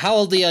 How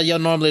old do you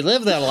normally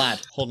live there,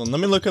 lad? Hold on, let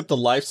me look up the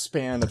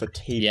lifespan of a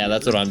tapir. Yeah,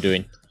 that's what I'm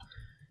doing.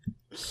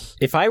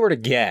 If I were to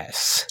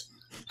guess,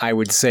 I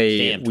would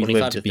say Damn, we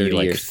 25 live to to be 30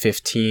 like years.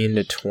 15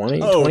 to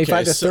 20, Oh, 25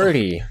 okay, to so-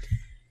 30.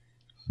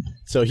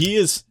 So he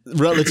is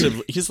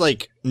relatively, he's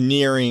like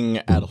nearing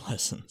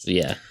adolescence.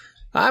 Yeah.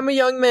 I'm a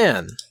young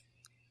man.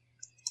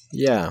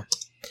 Yeah.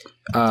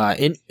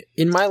 In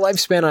my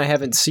lifespan, I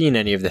haven't seen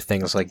any of the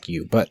things like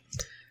you, but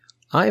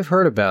I've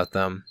heard about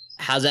them.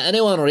 Has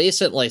anyone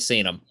recently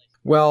seen him?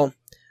 Well,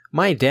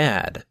 my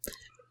dad,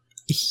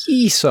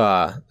 he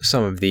saw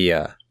some of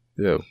the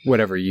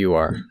whatever you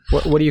are.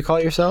 What do you call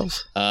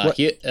yourselves? What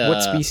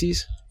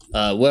species?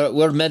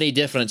 We're many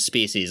different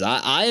species.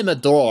 I am a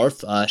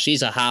dwarf.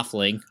 She's a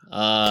halfling.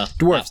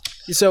 Dwarves.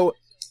 So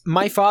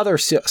my father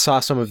saw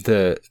some of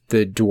the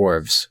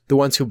dwarves, the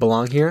ones who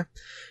belong here,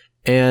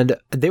 and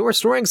they were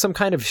storing some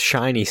kind of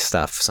shiny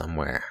stuff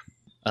somewhere.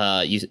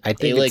 I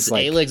think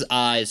Alig's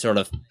eyes sort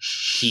of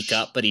peek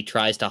up, but he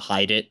tries to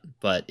hide it,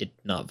 but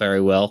not very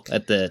well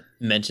at the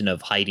mention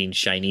of hiding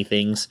shiny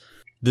things.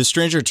 The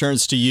stranger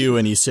turns to you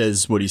and he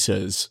says what he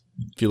says.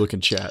 If you look in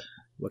chat.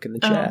 Look in the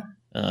chat.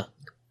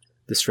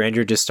 The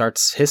stranger just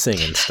starts hissing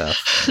and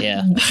stuff.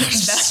 Yeah.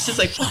 That's just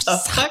like, what the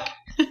fuck?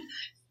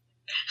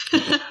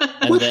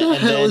 What the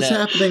hell is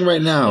happening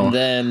right now? And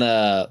then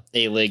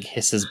Alig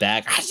hisses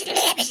back.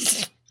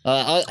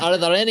 Are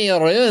there any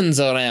ruins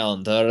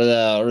around? Are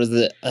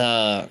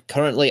the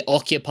currently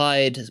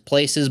occupied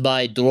places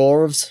by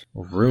dwarves?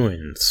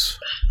 Ruins.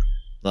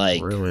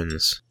 Like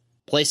Ruins.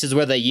 places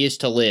where they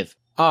used to live.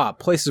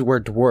 Places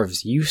where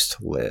dwarves used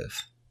to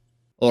live.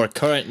 Or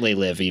currently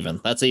live,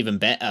 even. That's even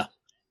better.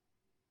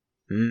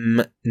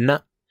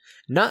 Not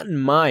in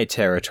my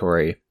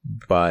territory,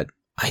 but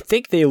I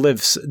think they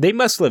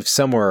must live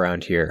somewhere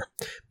around here,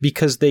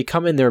 because they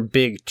come in their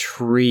big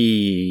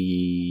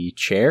tree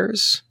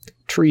chairs?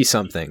 Tree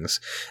somethings.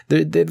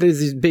 There's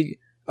these big...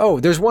 Oh,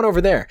 there's one over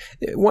there.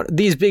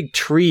 These big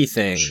tree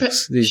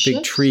things. These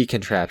big tree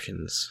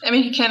contraptions. I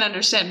mean, he can't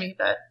understand me,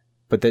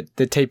 but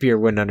the tapir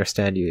wouldn't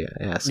understand you.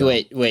 Yeah, so.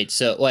 Wait,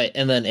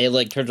 and then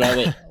Alig turns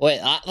around. Wait,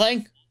 that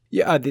thing?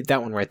 Yeah,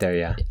 that one right there,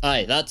 yeah.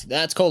 Aye,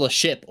 that's called a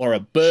ship, or a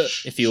boat,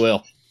 if you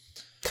will.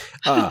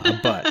 A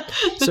butt.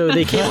 So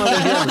they came over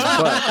here on his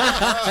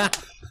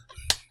butt.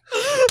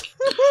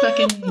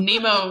 fucking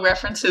Nemo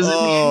references in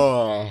here.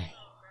 Oh.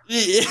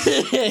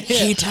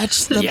 He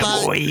touched the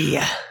butt. Boy.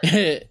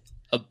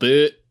 A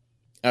boat.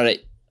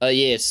 Alright.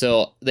 Yeah,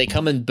 so they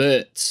come in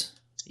boats,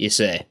 you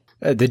say.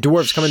 The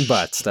dwarves come in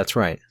butts, that's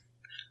right.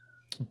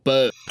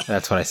 Boat.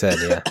 That's what I said,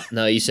 yeah.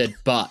 No, you said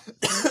butt.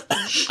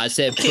 I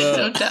said Kids boat.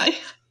 don't die.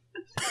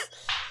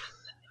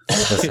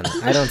 Listen,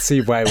 I don't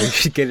see why we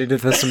should get into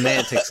the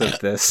semantics of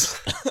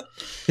this.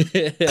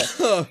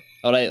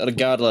 Alright,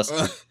 regardless.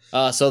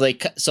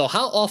 So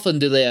how often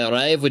do they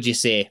arrive, would you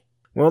say?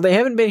 Well, they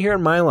haven't been here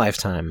in my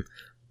lifetime,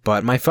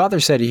 but my father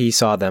said he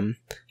saw them,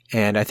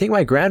 and I think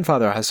my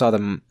grandfather has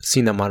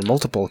seen them on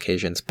multiple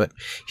occasions, but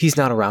he's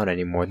not around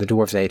anymore. The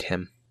dwarves ate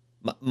him.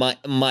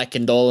 My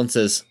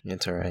condolences.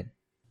 It's alright.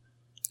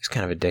 He's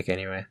kind of a dick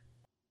anyway.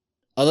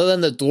 Other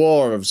than the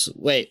dwarves,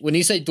 wait, when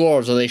you say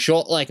dwarves, are they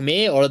short like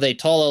me, or are they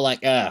taller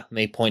like,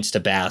 me points to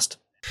Bast?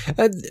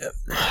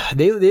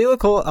 They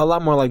look a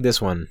lot more like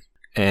this one,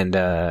 and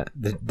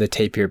the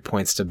tapir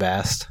points to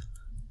Bast.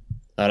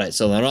 Alright,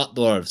 so they're not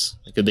dwarves.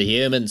 It could be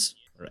humans,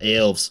 or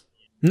elves.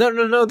 No,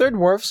 they're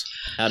dwarves.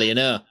 How do you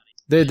know?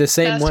 They're the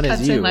same Bast one as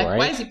cuts you, in like, right?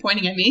 why is he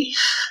pointing at me?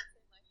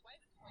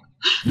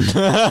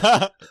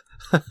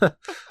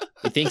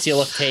 He thinks you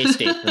look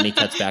tasty when he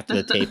cuts back to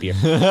the tapir.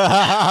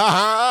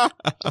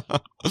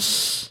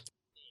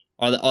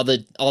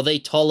 Are they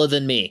taller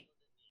than me?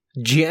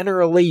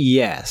 Generally,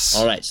 yes.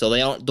 Alright, so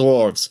they aren't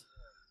dwarves.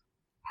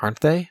 Aren't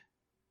they?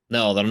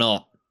 No, they're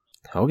not.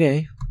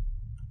 Okay.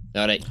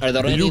 Alright, are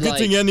there Are any, you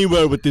getting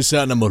anywhere with this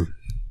animal?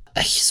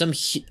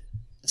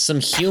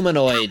 some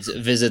humanoids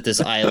visit this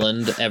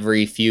island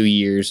every few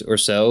years or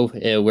so.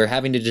 We're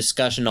having a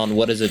discussion on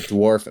what is a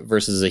dwarf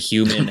versus a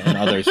human and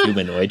other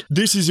humanoid.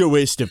 This is your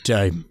waste of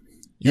time.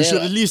 You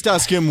should at least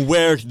ask him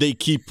where they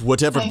keep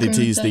whatever I it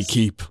agree is with they this.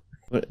 keep.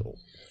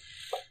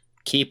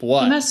 Keep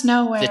what? You must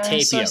know where The a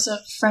tapir. source of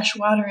fresh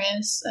water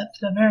is, at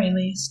the very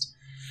least.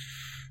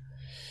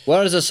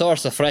 Where is the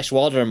source of fresh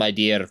water, my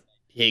dear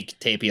pig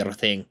tapir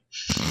thing?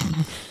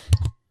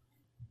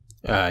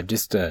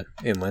 Just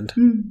inland.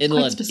 Quite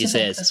Inland, he specific,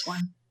 says. This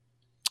one.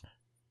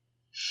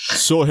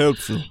 So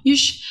helpful. You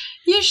should.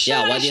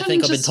 Yeah, why do you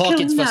think I've been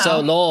talking for so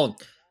long?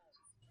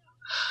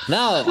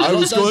 No, I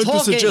was going to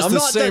suggest the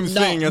same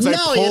thing as I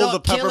pull the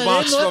pepper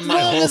box from my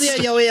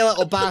holster. You wee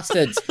little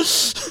bastards.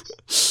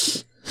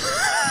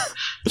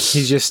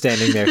 He's just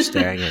standing there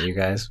staring at you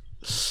guys.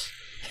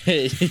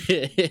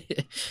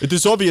 It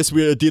is obvious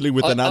we are dealing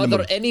with an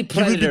animal. Are there any He will be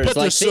predators better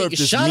like served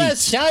as Shut meat.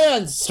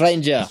 us,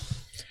 stranger?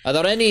 Are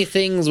there any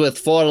things with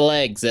 4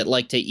 legs that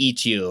like to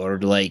eat you, or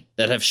like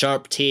that have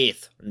sharp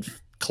teeth and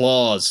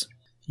claws?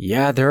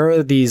 Yeah, there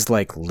are these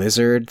like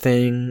lizard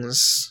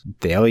things.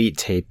 They'll eat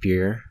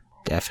tapir,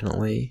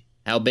 definitely.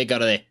 How big are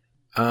they?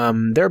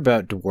 They're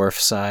about dwarf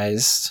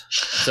sized.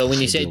 So when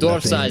you say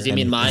dwarf size, you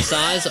mean my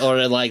size,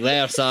 or like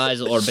their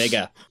size, or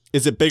bigger?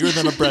 Is it bigger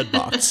than a bread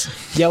box?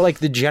 Yeah, like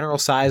the general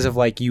size of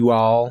like you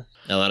all.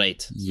 All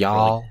right.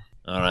 Y'all.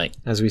 All right.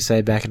 As we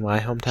say back in my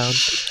hometown.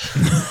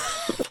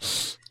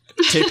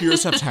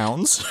 Tapirs have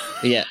towns?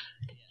 Yeah.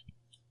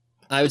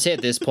 I would say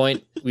at this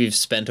point, we've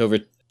spent over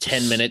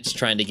 10 minutes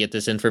trying to get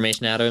this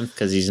information out of him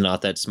because he's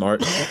not that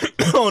smart.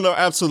 Oh, no,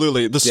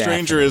 absolutely. The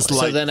stranger is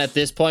like... So then at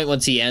this point,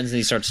 once he ends and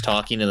he starts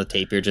talking and the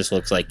tapir just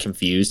looks like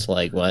confused,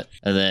 like what?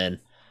 And then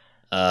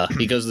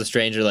he goes to the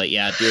stranger like,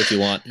 yeah, do what you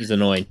want. He's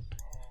annoying.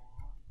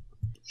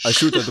 I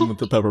shoot at him with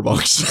the pepper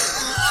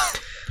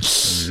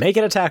box. Make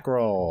an attack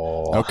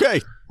roll.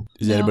 Okay.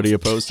 Is anybody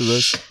opposed to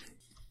this?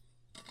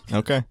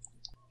 Okay.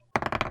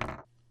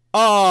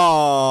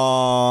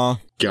 Oh.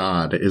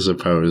 God is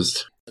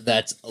opposed.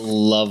 That's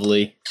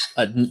lovely.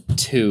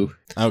 2.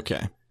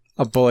 Okay.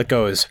 A bullet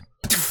goes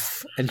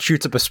and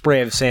shoots up a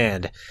spray of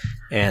sand,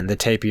 and the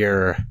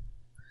tapir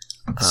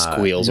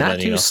squeals. Not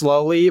too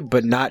slowly,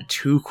 but not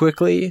too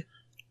quickly.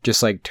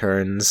 Just like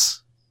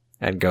turns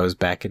and goes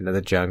back into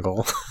the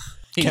jungle.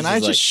 Can I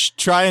just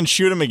try and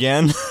shoot him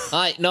again?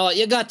 No,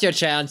 you got your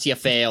chance. You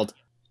failed.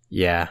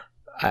 Yeah,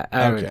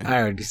 I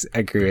would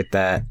agree with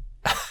that.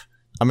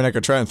 I mean, I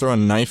could try and throw a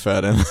knife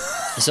at him.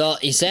 So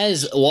he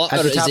says, "Water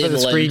at the top is of the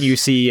inland." screen, you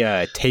see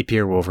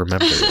Tapir will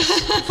remember this.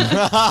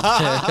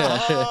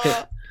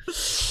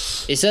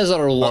 He says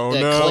there are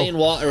no. clean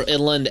water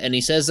inland, and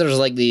he says there's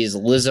like these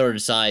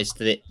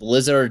lizard-sized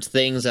lizard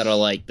things that are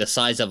like the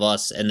size of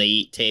us, and they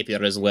eat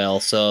tapir as well.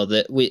 So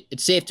that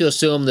it's safe to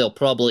assume they'll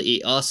probably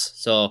eat us.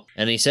 So,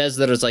 and he says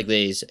there's like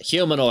these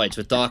humanoids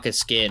with darker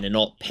skin and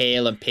not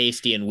pale and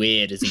pasty and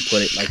weird, as he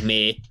put it, like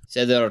me. He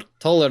said they're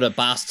taller than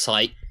Bast's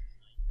height,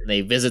 and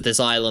they visit this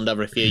island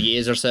every few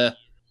years or so.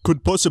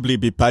 Could possibly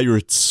be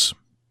pirates.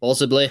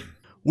 Possibly.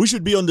 We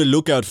should be on the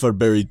lookout for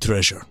buried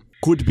treasure.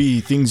 Could be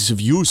things of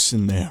use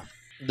in there.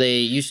 They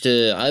used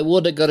to... I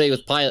would agree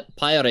with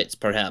pirates,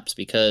 perhaps,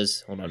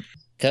 because... Hold on.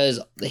 Because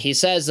he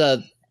says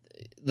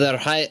they're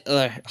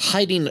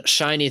hiding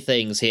shiny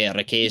things here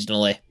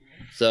occasionally.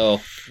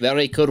 So,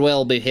 very could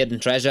well be hidden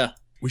treasure.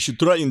 We should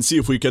try and see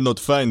if we cannot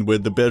find where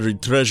the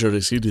buried treasure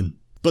is hidden.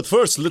 But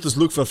first, let us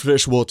look for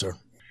fresh water.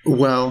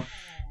 Well,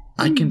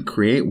 I can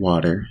create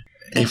water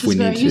if we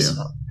need to.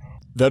 Useful.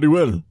 Very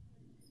well.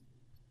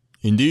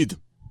 Indeed.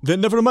 Then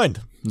never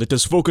mind. Let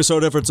us focus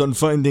our efforts on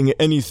finding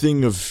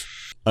anything of,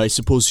 I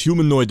suppose,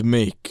 humanoid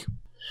make.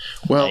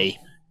 Well,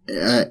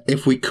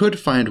 if we could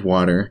find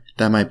water,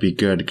 that might be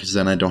good, because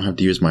then I don't have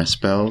to use my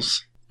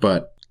spells.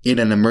 But in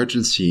an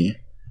emergency,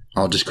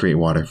 I'll just create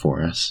water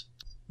for us.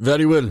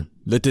 Very well.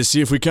 Let us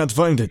see if we can't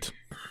find it.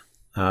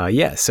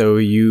 Yeah, so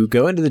you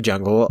go into the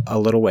jungle a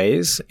little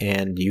ways,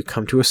 and you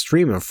come to a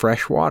stream of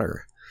fresh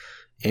water.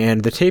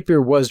 And the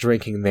tapir was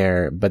drinking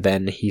there, but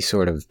then he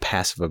sort of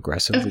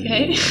passive-aggressively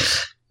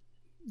leaves.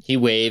 He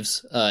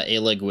waves,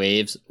 Alig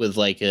waves with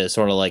like a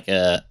sort of like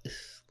a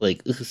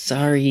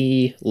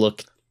sorry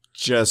look.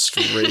 Just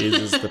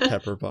raises the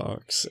pepper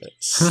box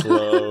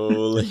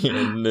slowly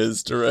in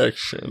his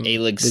direction.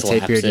 Alig The slaps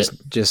tapir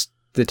it.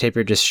 the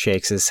tapir just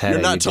shakes his head. You're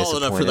at not you tall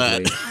enough for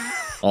that.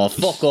 disappointedly. Oh,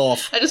 fuck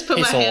off. I just put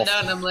my Piss hand off.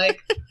 out and I'm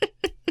like...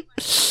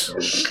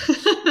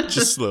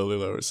 Just slowly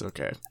lowers,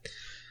 okay.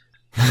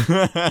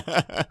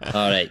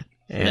 Alright.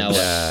 And Now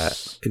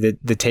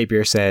the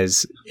tapir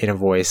says in a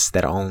voice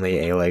that only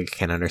Alig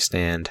can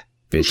understand,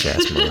 "Bitch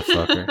ass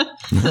motherfucker."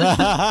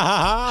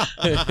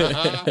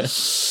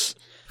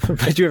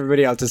 But you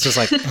everybody else is just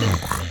like,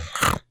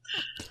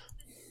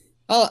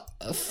 Oh,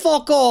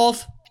 fuck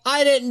off.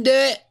 I didn't do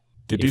it.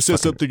 Did he say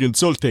something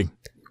insulting?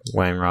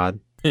 Wang Rod.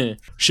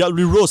 Shall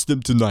we roast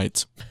him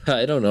tonight?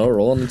 I don't know.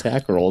 Roll an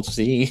attack roll.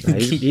 See.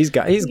 He's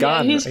gone. he's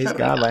He's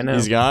gone by now.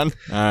 He's gone?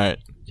 Alright.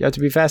 You have to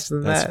be faster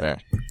than That's that. fair.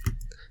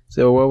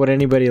 So what would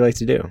anybody like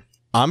to do?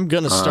 I'm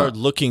going to start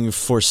looking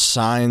for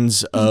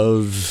signs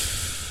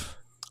of...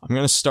 I'm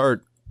going to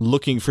start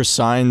looking for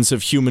signs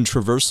of human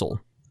traversal.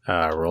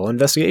 Roll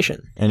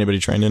investigation. Anybody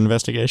trained in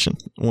investigation?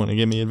 Want to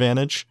give me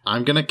advantage?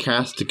 I'm going to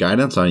cast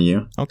guidance on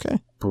you. Okay.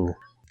 Boo.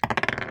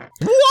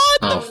 What?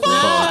 Oh,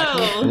 fuck.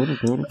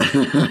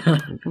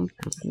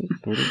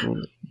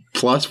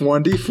 Plus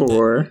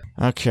 1d4.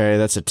 Okay,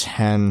 that's a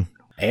 10.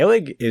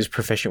 Alig is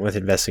proficient with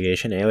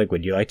investigation. Alig,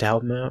 would you like to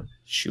help him out?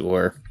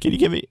 Sure. Can you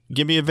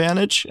give me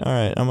advantage? All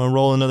right, I'm gonna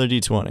roll another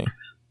d20.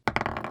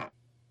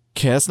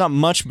 Okay, that's not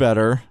much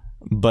better,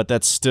 but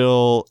that's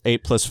still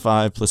 8 plus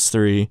 5 plus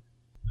 3.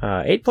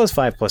 8 plus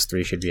 5 plus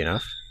 3 should be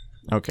enough.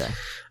 Okay.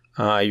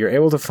 You're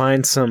able to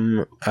find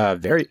some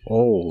very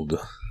old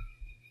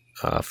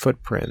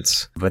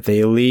footprints, but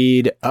they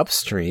lead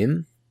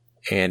upstream,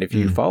 and if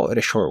you follow it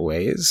a short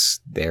ways,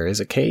 there is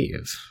a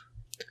cave.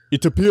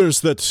 It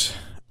appears that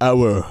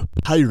our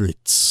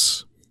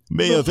pirates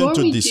may have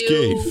entered this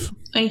cave.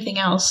 Anything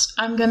else?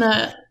 I'm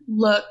gonna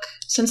look,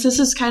 since this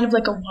is kind of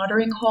like a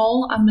watering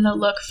hole, I'm gonna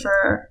look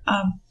for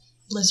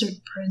lizard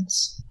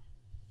prints.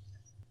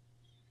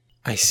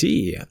 I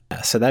see.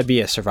 So that'd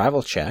be a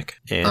survival check.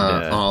 And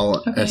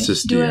I'll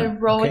assist Do you. I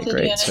roll with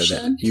great. advantage So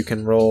that then? you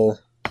can roll.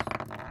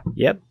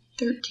 Yep,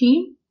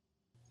 13?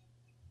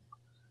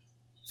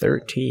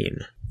 13.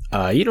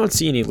 You don't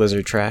see any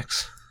lizard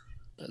tracks.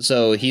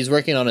 So he's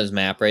working on his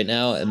map right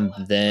now, and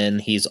then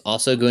he's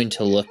also going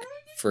to look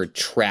for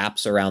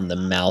traps around the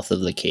mouth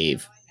of the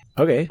cave.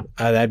 Okay,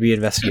 that'd be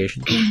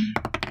investigation.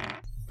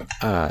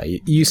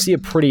 You see a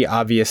pretty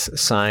obvious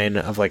sign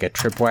of like a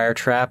tripwire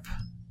trap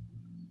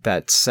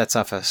that sets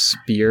off a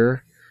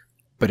spear,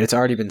 but it's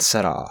already been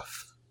set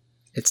off.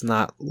 It's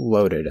not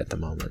loaded at the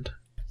moment.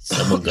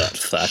 Someone got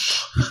fucked.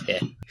 Yeah.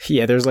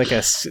 Yeah, there's like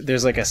a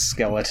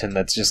skeleton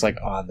that's just like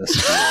on the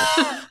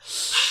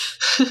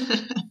spear.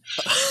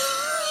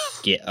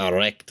 Get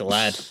wrecked,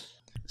 lad.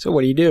 So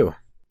what do you do?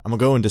 I'm gonna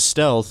go into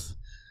stealth.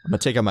 I'm gonna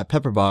take out my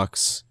pepper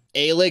box.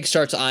 A-Leg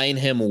starts eyeing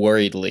him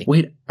worriedly.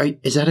 Wait,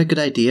 is that a good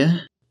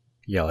idea?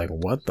 Yeah, like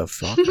what the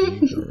fuck are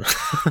you doing?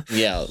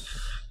 Yeah.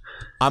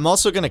 I'm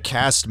also gonna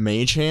cast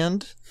Mage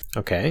Hand.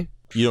 Okay.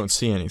 You don't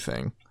see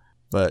anything,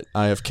 but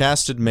I have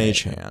casted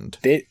Mage Hand.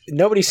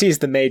 Nobody sees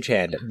the mage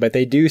hand, but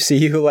they do see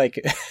you like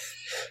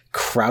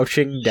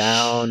crouching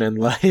down and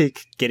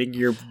like getting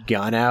your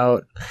gun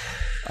out.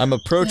 I'm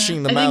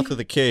approaching the mouth of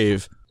the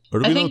cave.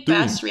 What are I we think not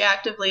doing? Bass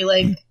reactively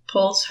like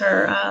pulls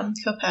her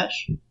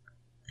Kopesh.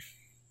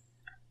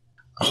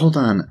 Hold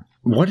on.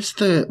 What is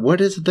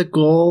the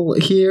goal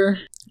here?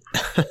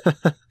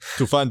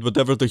 To find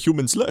whatever the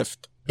humans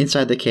left.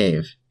 Inside the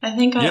cave. I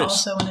think I Yes.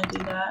 also want to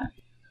do that.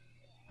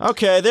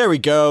 Okay, there we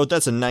go.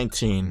 That's a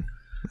 19.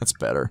 That's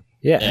better.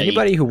 Yeah, Yeah,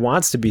 anybody who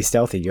wants to be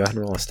stealthy, go ahead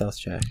and roll a stealth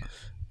check.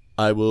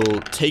 I will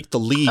take the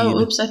lead. Oh,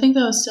 oops, I think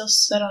that was still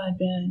set on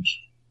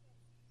advantage.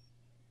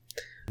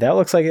 That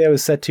looks like it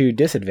was set to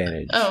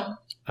disadvantage. Oh,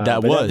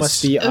 That but was. That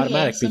must be automatic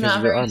okay, so because not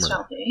of your very armor.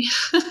 stealthy.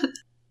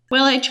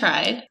 Well, I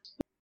tried.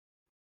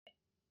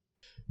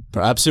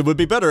 Perhaps it would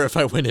be better if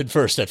I went in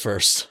first at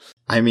first.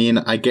 I mean,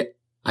 I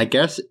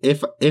guess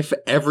if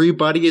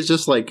everybody is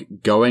just like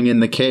going in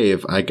the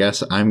cave, I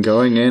guess I'm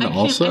going in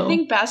also. I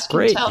think Bass can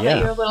Great, tell yeah. that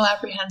you're a little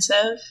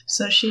apprehensive,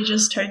 so she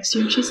just turns to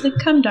you and she's like,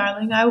 "Come,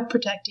 darling, I will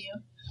protect you."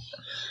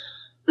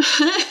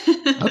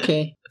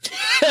 Okay.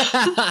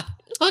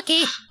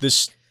 Okay.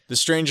 The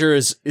stranger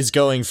is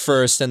going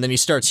first, and then he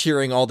starts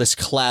hearing all this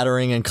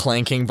clattering and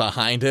clanking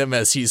behind him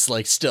as he's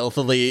like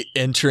stealthily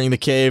entering the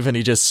cave, and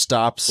he just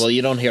stops. Well,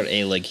 you don't hear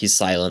A-Leg. He's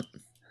silent.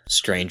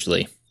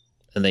 Strangely.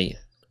 And they...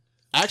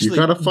 Actually,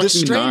 got a the fucking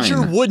stranger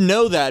 9. would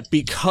know that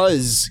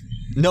because...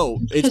 No,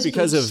 it's His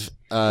because boots.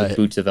 of the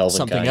boots of Elven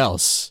something kind.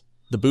 else.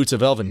 The boots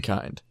of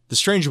Elvenkind. The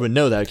stranger would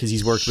know that because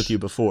he's worked with you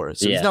before.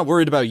 So Yeah. he's not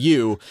worried about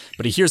you,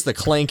 but he hears the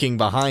clanking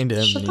behind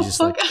him, Shut and the he's just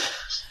fuck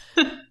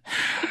like, up.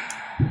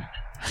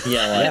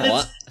 Yeah, like, Yeah.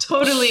 what? It's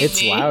totally It's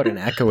me. loud and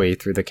echoey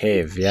through the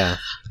cave, yeah.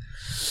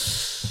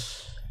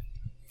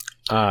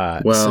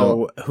 Well-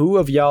 So who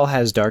of y'all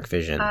has dark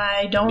vision?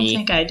 I don't Me.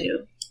 think I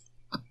do.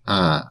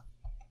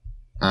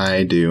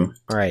 I do.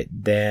 All right,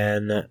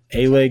 then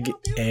Alig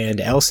and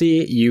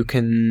Elsie, you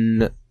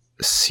can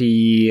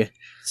see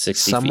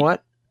 60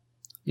 somewhat.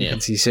 You Yeah.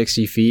 can see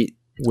 60 feet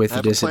with I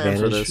have a plan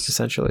for disadvantage, this.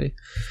 essentially.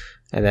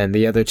 And then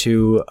the other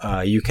two,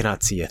 you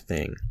cannot see a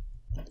thing.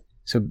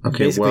 So Okay,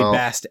 basically,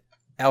 well-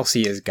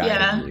 Elsie is guiding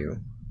Yeah. you.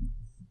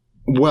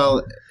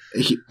 Well,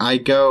 I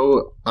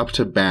go up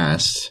to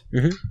Bast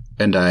Mhm.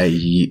 and I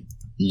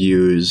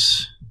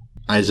use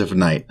Eyes of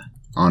Night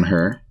on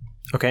her,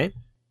 Okay.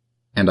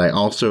 and I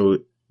also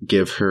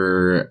give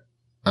her.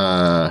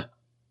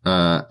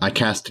 I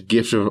cast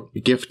Gift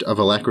of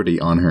Alacrity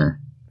on her.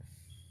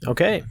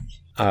 Okay.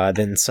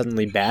 Then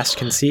suddenly Bast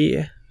can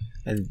see,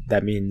 and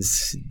that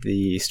means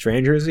the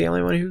stranger is the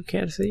only one who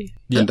can't see.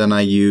 Yeah. And then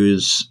I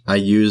use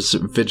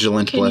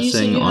Vigilant Can you say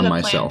Blessing you had on a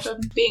myself.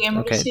 plan for being able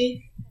Okay. to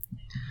see?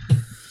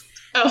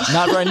 Oh,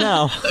 not right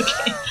now.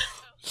 okay.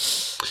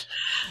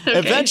 Okay.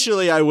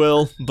 Eventually I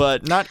will,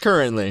 but not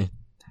currently.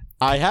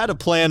 I had a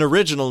plan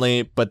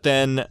originally, but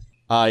then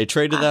I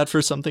traded that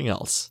for something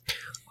else.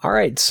 All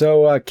right,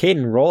 so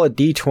Caden, roll a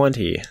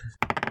d20.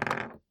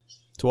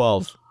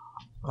 12.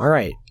 All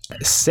right.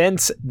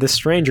 Since the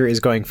stranger is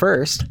going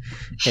first,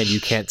 and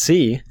you can't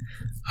see,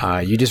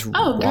 you just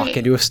Oh, walk great.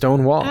 into a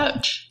stone wall.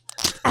 Ouch.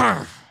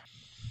 That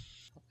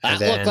And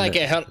then- looked like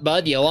it hurt,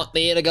 bud. You want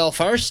me to go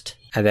first?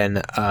 And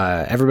then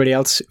everybody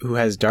else who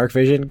has dark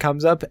vision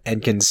comes up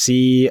and can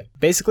see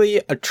basically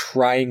a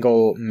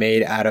triangle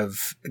made out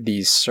of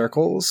these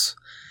circles.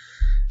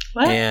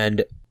 What?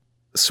 And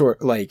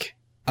sort like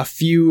a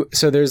few.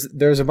 So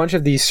there's a bunch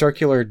of these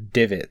circular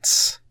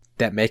divots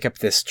that make up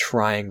this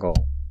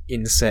triangle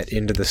inset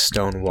into the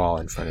stone wall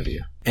in front of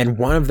you. And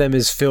one of them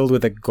is filled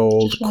with a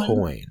gold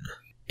coin.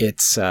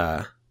 It's,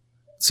 so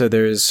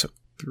there's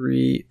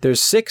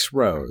 6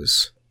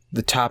 rows,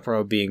 the top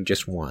row being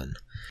just one.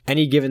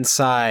 Any given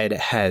side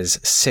has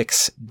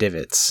 6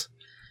 divots.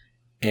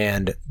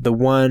 And the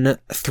one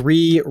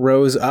 3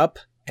 rows up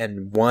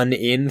and 1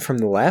 in from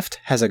the left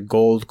has a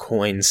gold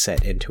coin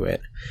set into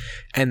it.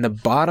 And the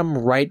bottom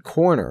right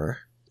corner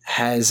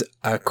has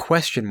a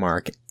question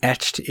mark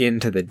etched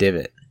into the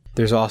divot.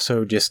 There's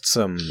also just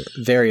some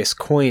various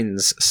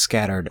coins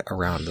scattered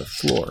around the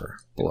floor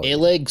below.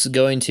 Aleg's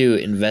going to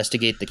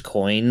investigate the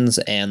coins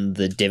and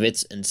the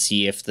divots and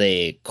see if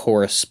they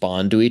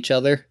correspond to each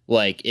other,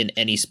 like in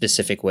any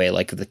specific way,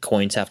 like the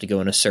coins have to go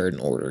in a certain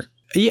order.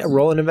 Yeah,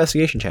 roll an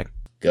investigation check.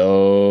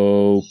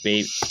 Go,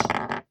 babe.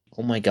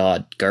 Oh my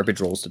god, garbage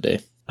rolls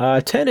today.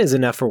 10 is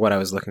enough for what I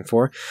was looking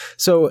for.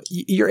 So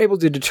you're able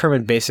to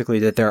determine basically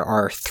that there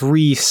are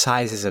 3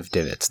 sizes of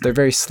divots. They're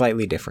very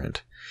slightly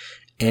different.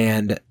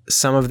 And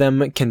some of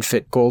them can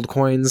fit gold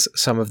coins,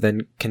 some of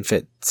them can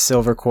fit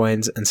silver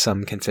coins, and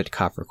some can fit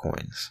copper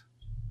coins.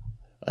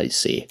 I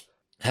see.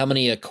 How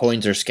many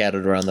coins are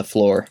scattered around the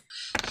floor?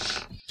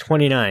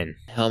 29.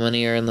 How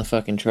many are in the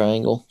fucking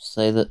triangle?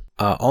 Say that.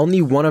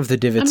 Only one of the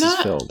divots I'm is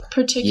not filled.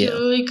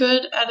 particularly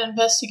good at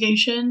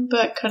investigation,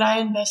 but could I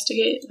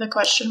investigate the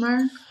question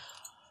mark?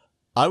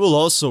 I will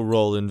also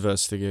roll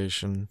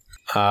investigation.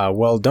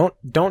 Well,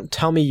 don't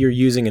tell me you're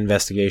using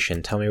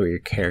investigation. Tell me what your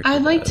character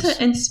I'd like does.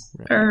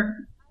 to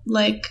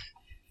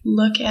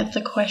look at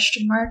the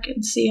question mark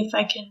and see if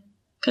I can,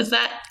 because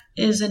that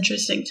is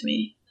interesting to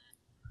me.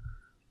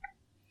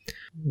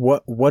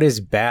 What is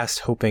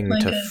Bast hoping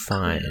Like to a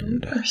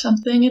find? clue or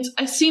something. It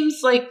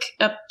seems like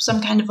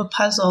some kind of a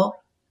puzzle,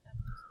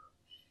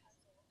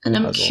 and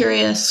I'm Puzzle.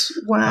 curious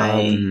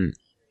why.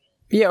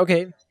 Yeah.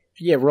 Okay.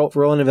 Yeah.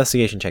 Roll an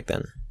investigation check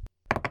then.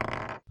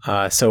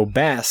 So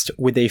Bast,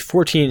 with a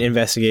 14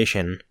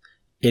 investigation,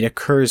 it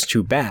occurs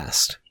to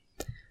Bast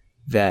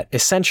that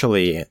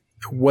essentially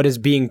what is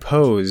being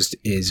posed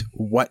is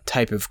what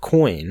type of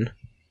coin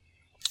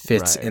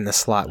fits Right. in the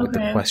slot with the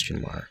Okay.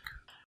 question mark.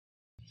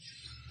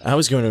 I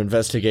was going to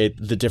investigate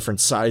the different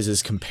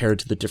sizes compared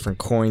to the different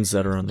coins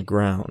that are on the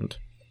ground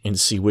and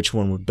see which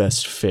one would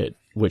best fit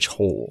which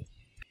hole.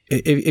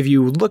 If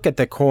you look at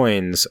the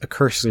coins, a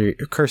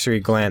cursory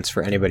glance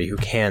for anybody who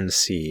can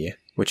see,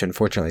 which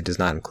unfortunately does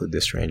not include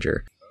the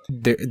stranger,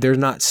 they're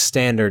not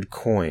standard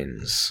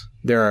coins.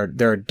 There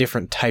are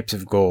different types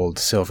of gold,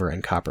 silver,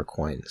 and copper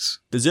coins.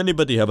 Does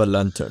anybody have a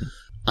lantern?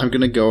 I'm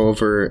going to go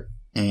over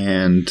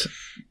and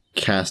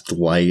cast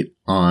light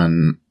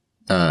on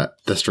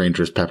the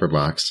stranger's pepper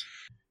box.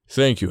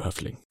 Thank you,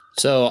 Huffling.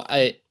 So,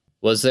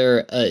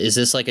 is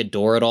this like a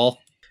door at all?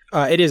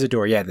 It is a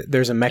door, yeah.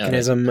 There's a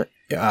mechanism.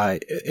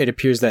 It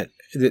appears that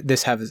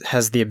this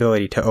has the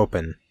ability to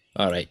open.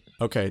 Alright.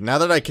 Okay, now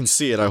that I can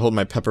see it, I hold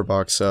my pepper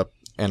box up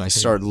and I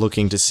start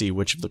looking to see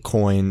which of the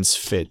coins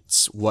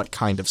fits what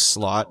kind of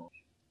slot.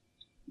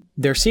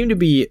 There seem to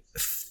be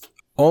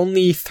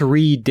only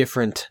 3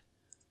 different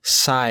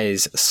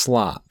size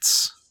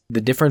slots.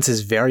 The difference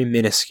is very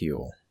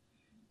minuscule.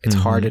 It's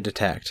hard to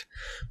detect.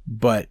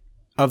 But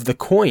of the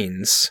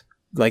coins,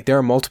 like there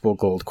are multiple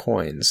gold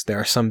coins. There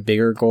are some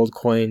bigger gold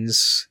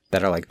coins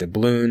that are like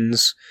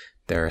doubloons.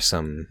 There are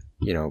some,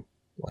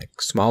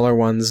 like smaller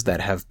ones that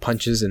have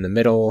punches in the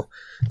middle.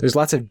 There's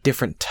lots of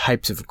different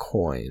types of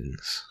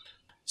coins.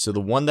 So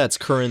the one that's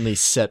currently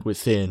set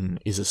within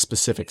is a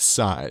specific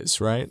size,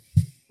 right?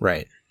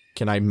 Right.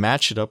 Can I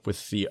match it up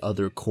with the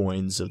other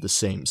coins of the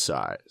same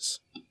size?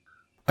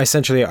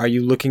 Essentially, are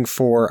you looking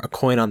for a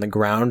coin on the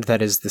ground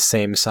that is the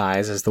same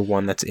size as the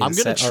one that's in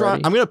set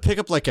already? I'm gonna pick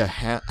up like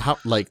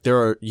there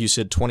are, you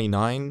said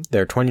 29?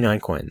 There are 29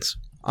 coins.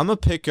 I'm gonna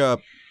pick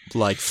up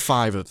like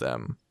 5 of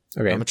them.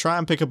 Okay. I'm gonna try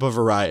and pick up a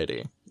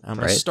variety. I'm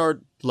gonna Right.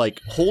 start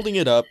like holding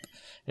it up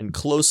and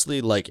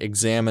closely like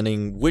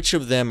examining which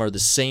of them are the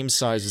same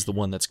size as the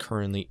one that's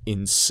currently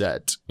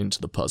inset into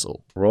the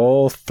puzzle.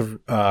 Roll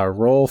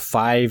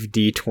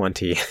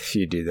 5d20 if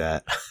you do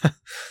that.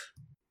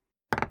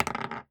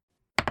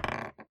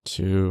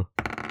 2,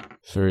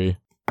 3,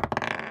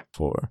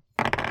 4.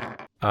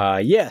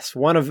 Yes,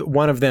 one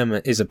of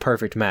them is a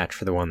perfect match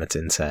for the one that's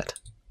inset.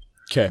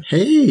 Okay.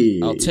 Hey!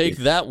 I'll take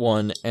that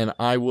one and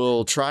I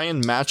will try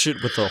and match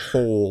it with a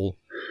hole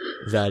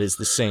that is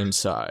the same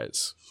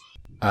size.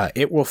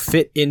 It will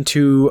fit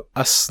into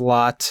a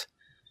slot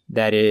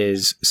that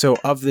is... So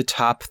of the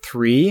top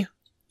 3,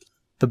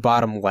 the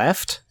bottom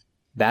left,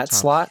 that Top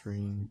slot,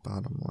 3,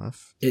 bottom left.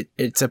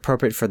 it's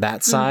appropriate for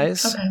that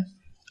size.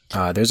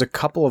 Okay. There's a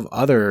couple of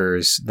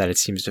others that it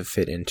seems to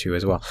fit into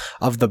as well.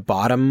 Of the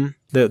bottom,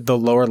 the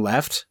lower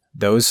left,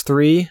 those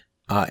 3,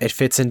 it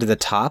fits into the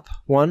top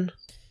one.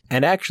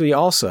 And actually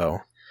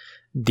also,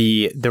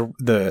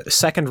 the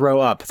second row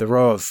up, the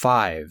row of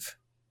 5,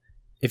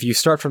 if you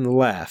start from the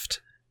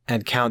left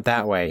and count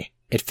that way,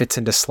 it fits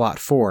into slot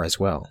 4 as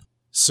well.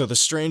 So the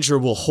stranger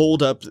will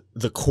hold up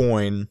the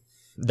coin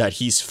that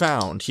he's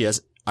found.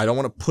 I don't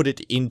want to put it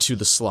into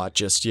the slot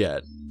just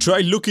yet. Try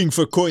looking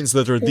for coins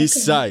that are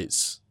this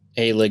size.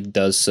 Alig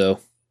does so.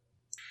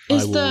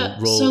 Is I will the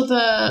roll- so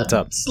the What's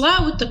up?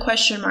 slot with the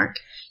question mark?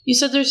 You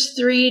said there's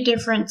 3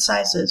 different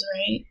sizes,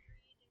 right?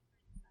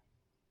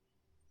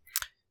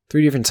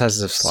 3 different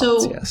sizes of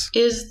slots, So yes.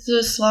 is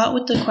the slot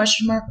with the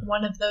question mark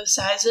one of those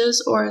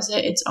sizes, or is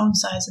it its own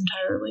size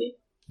entirely?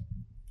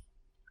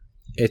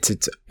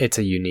 It's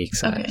a unique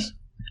size. Okay.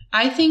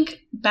 I think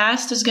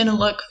Bast is going to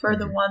look for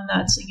the one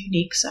that's a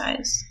unique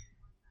size.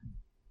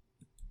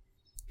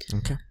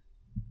 Okay.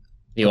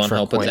 You want For a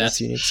help with coin that? that's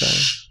unique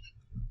size.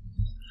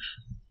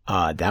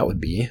 That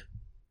would be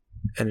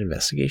an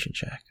investigation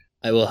check.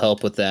 I will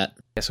help with that.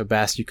 Yeah, so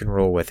Bast, you can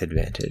roll with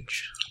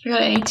advantage. I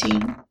got an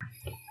 18.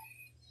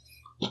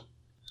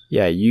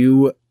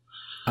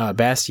 Yeah,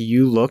 Bast,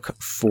 you look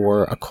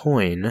for a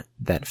coin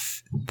that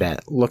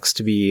looks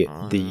to be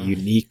the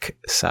unique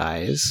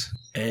size,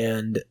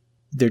 and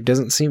there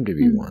doesn't seem to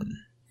be one.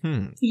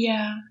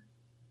 Yeah.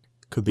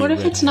 Could be. What if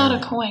red it's not a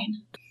herring.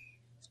 coin?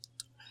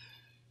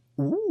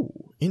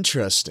 Ooh,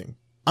 interesting.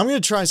 I'm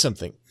going to try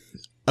something.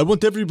 I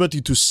want everybody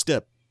to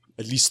step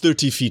at least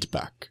 30 feet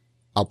back.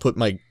 I'll put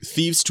my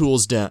thieves'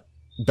 tools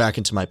back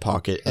into my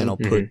pocket, and I'll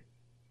put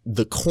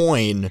the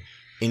coin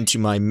into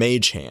my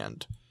mage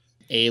hand.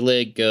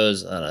 Alig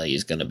goes, oh no,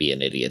 he's gonna be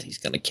an idiot. He's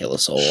gonna kill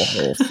us all.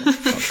 Oh,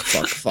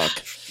 fuck.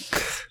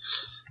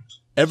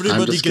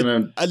 Everybody just get,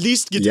 gonna- at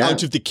least get Yeah.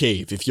 out of the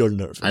cave if you're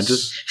nervous.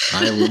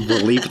 I will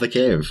leave the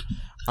cave.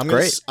 I'm gonna,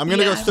 Great. I'm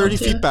gonna Yeah, go I 30 want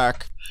feet to.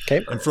 back,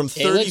 Okay. and from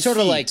 30 Alig feet... sort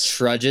of like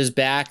trudges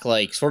back,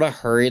 like sort of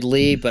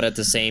hurriedly, but at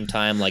the same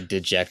time, like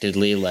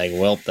dejectedly, like,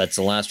 well, that's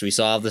the last we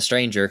saw of the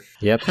stranger.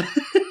 Yep.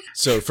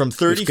 So from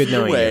 30 It's good feet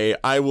knowing away,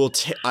 I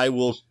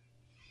will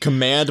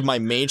command my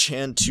mage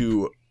hand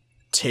to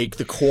take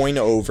the coin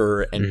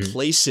over and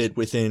place it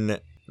within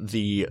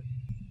the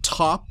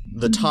top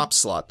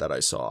slot that I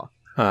saw.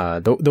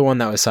 The one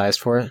that was sized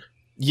for it.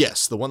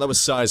 Yes, the one that was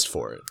sized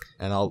for it,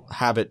 and I'll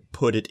have it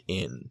put it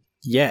in.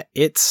 Yeah,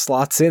 it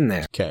slots in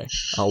there. Okay,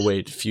 I'll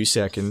wait a few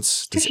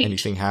seconds. Does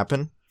anything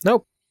happen?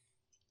 Nope.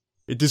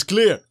 It is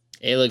clear.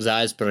 Alig's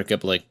eyes perk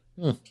up like,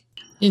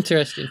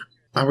 interesting.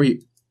 Are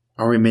we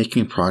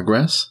making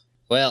progress?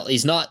 Well,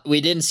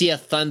 we didn't see a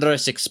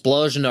thunderous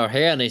explosion or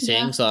hear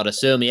anything, Yeah. so I'd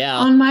assume, yeah.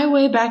 On my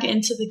way back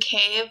into the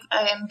cave,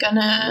 I am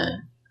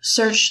gonna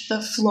search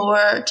the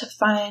floor to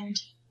find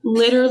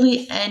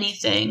literally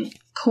anything,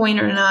 coin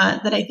or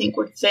not, that I think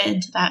would fit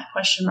into that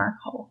question mark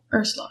hole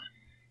or slot.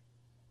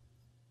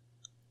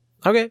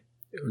 Okay.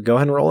 Go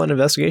ahead and roll an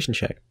investigation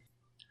check.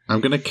 I'm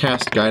gonna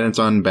cast guidance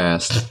on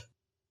Bast.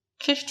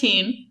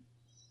 15.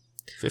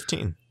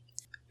 15.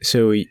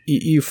 So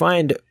you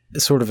find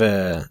sort of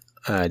a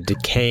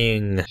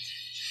decaying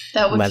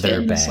That would fit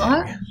leather in the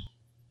slot? bag.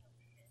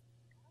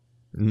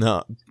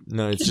 No,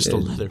 it's just a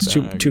leather It's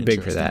bag. too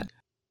big for that.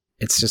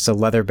 It's just a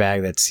leather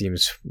bag that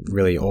seems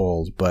really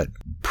old, but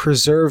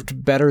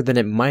preserved better than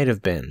it might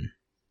have been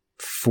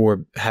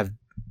for have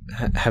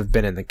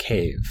been in the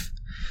cave,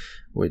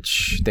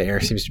 which the air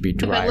seems to be If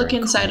drier. I look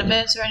and inside of cooler.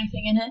 it, is there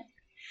anything in it?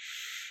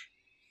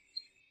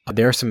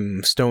 There are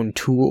some stone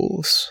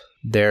tools.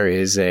 There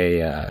is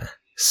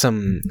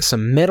some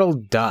metal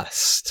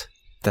dust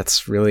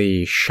that's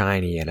really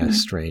shiny in a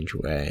strange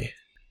way.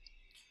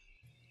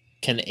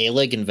 Can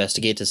Alig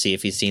investigate to see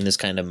if he's seen this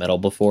kind of metal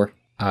before?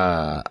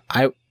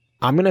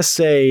 I'm gonna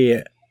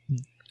say,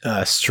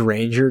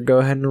 stranger. Go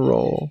ahead and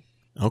roll.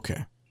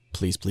 Okay.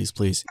 Please.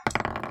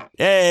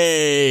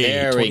 Yay!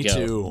 There we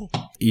 22.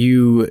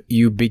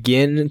 You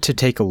begin to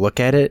take a look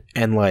at it,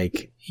 and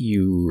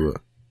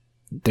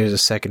there's a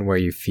second where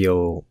you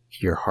feel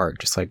your heart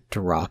just like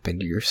drop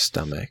into your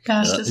stomach.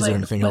 Bast Is there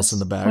anything else in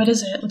the bag? What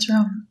is it? What's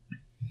wrong?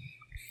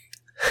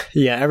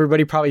 Yeah,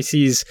 everybody probably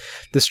sees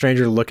the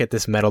stranger look at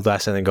this metal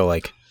dust and then go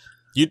like,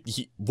 You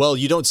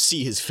don't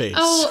see his face.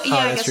 Oh, yeah,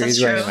 I guess that's He's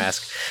true. wearing a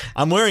mask.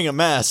 I'm wearing a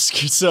mask,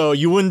 so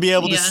you wouldn't be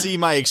able to Yeah. see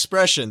my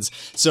expressions.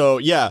 So,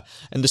 yeah,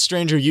 and the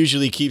stranger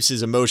usually keeps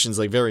his emotions,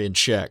 very in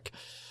check.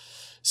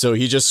 So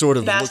he just sort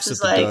of Bast looks at is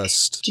the like,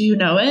 dust. do you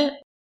know it?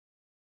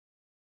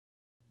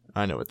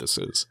 I know what this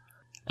is.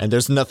 And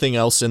there's nothing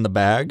else in the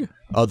bag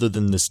other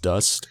than this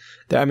dust.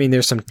 I mean,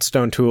 there's some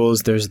stone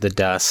tools, there's the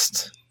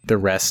dust, the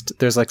rest.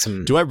 There's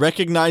some... Do I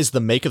recognize the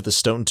make of the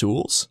stone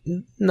tools?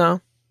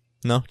 No.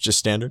 No, just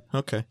standard?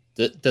 Okay.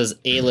 Does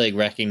Alig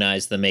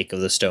recognize the make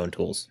of the stone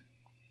tools?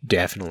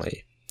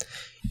 Definitely.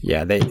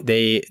 Yeah,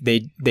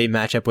 they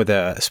match up with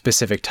a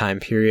specific time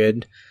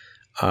period.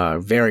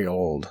 Very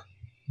old.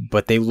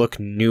 But they look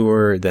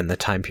newer than the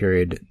time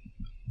period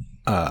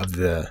of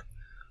the...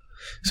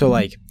 So,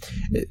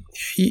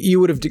 you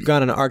would have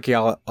gone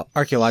on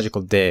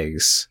archaeological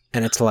digs,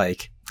 and it's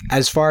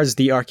as far as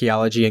the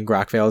archaeology in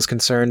Grockvale is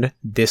concerned,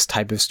 this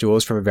type of stool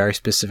is from a very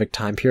specific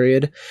time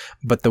period,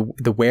 but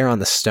the wear on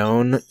the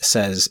stone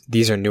says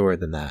these are newer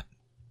than that.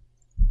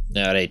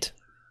 All right.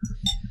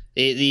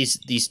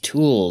 These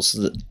tools,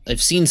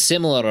 I've seen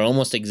similar or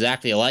almost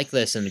exactly like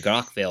this in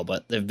Grockvale,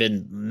 but they've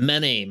been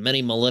many,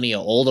 many millennia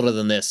older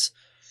than this.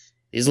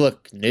 These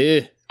look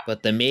new,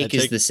 but the make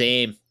is the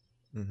same.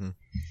 Mm-hmm.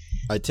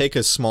 I take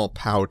a small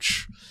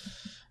pouch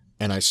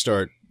and I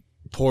start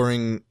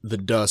pouring the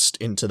dust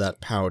into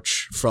that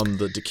pouch from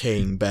the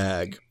decaying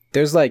bag.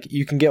 There's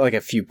you can get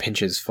a few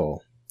pinches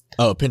full.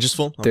 Oh, pinches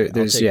full? Okay,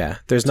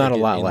 there's not a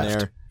lot left,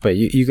 there. but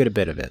you get a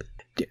bit of it.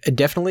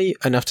 Definitely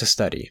enough to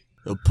study.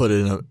 I'll put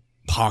it in a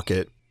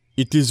pocket.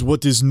 It is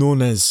what is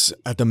known as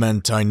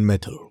adamantine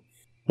metal.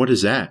 What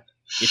is that?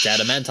 It's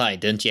adamantine,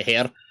 didn't you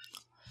hear?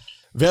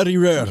 Very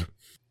rare.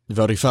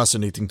 Very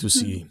fascinating to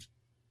see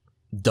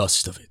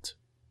dust of it.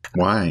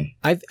 Why?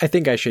 I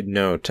think I should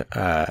note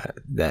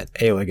that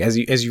Alig,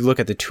 as you look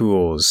at the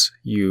tools,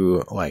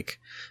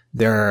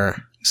 there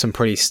are some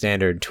pretty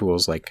standard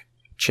tools like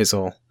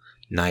chisel,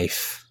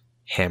 knife,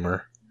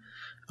 hammer,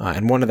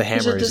 and one of the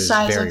hammers is it the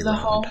size very of the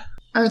round. hole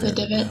or the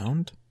divot?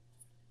 Round?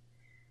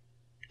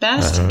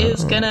 Bast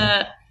is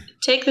gonna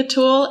take the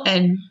tool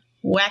and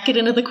whack it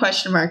into the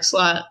question mark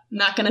slot.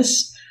 Not gonna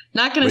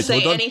Wait, say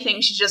hold on.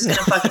 anything. She's just gonna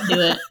fucking do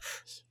it.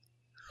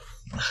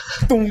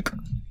 Thunk.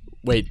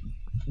 Wait,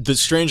 the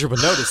stranger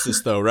would notice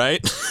this though,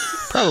 right?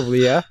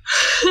 Probably, yeah.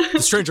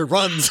 The stranger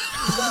runs.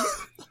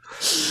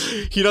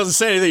 He doesn't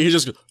say anything. He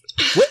just goes,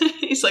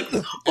 He's like,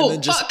 and oh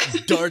then just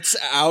fuck. darts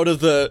out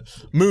of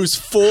moves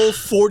full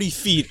 40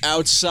 feet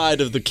outside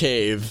of the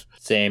cave.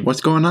 Same.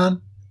 What's going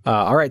on?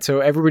 All right,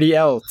 so everybody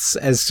else,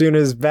 as soon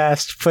as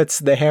Bast puts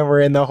the hammer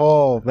in the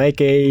hole,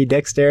 make a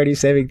dexterity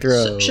saving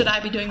throw. So, should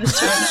I be doing this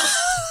too or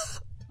no?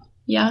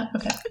 Yeah.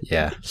 Okay.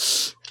 Yeah.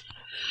 Said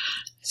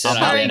Sorry,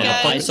 I ran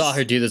out. I guys. saw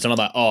her do this, and I'm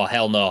like, oh,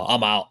 hell no,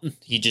 I'm out.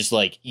 He just,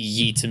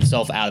 yeets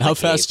himself out of How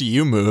the fast do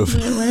you move?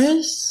 Where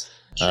is?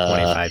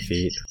 25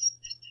 feet.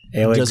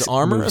 Alig's Does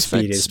armor move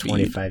affect speed is speed?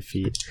 25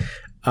 feet.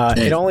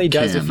 It only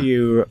does if can.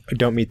 you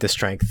don't meet the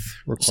strength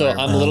So requirement.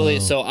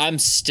 I'm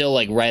still,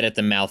 right at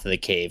the mouth of the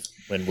cave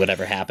when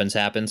whatever happens.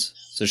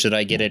 So should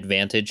I get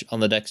advantage on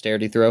the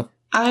dexterity throw?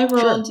 I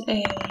rolled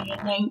a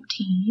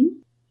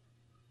 19.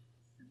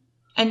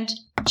 And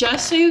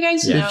just so you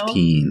guys know,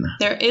 15.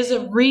 there is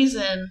a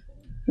reason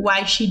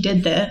why she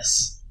did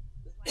this,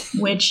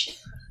 which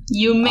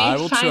you may I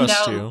will find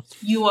trust out.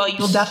 you.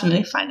 You'll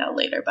definitely find out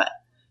later, but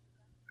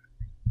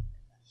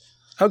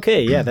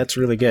Okay, yeah, that's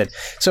really good.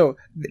 So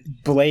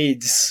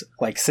blades,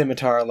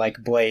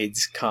 scimitar-like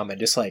blades, come and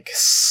just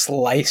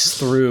slice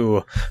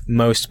through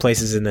most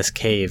places in this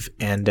cave,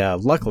 and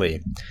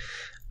luckily,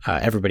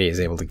 everybody is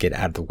able to get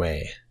out of the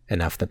way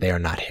enough that they are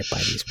not hit by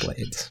these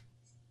blades.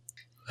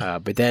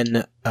 But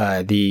then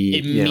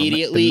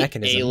Immediately, the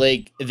mechanism.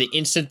 the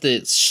instant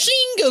the shing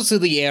goes through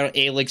the air,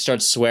 Alig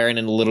starts swearing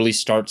and literally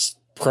starts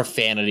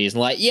profanities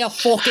and you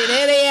fucking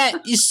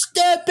idiot, you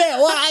stupid,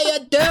 what are you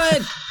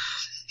doing?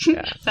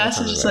 Yeah,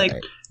 Fast is just right.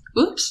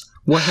 oops.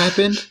 What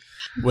happened?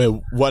 Wait,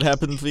 what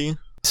happened, Lee?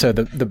 So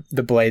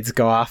the blades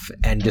go off,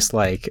 and just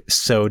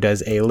so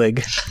does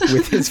Alig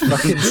with his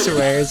fucking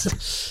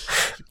swears.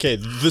 Okay,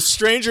 the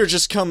stranger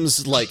just comes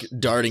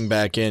darting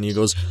back in. He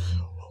goes,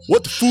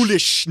 "What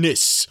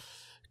foolishness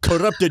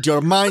corrupted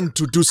your mind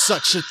to do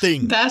such a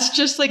thing? Fast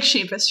just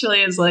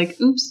sheepishly is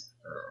oops.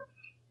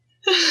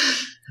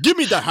 Give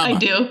me the hammer." I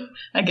do.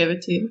 I give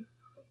it to you.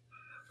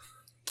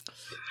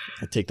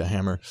 I take the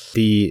hammer.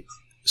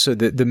 So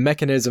the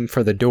mechanism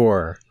for the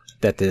door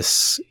that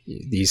these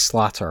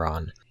slots are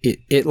on,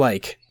 it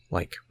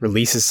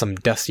releases some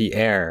dusty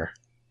air,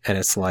 and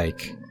it's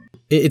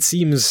it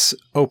seems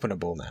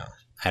openable now.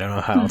 I don't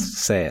know how else to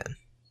say it.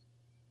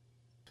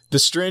 The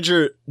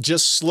stranger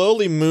just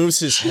slowly moves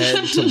his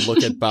head to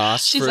look at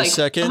Boss She's for a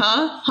second.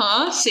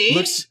 See?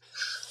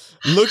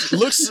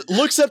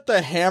 Looks at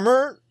the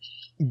hammer,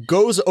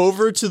 goes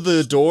over to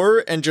the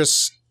door, and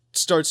just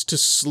starts to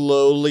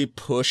slowly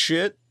push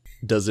it.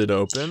 Does it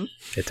open?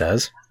 It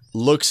does.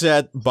 Looks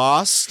at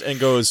Boss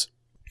and goes,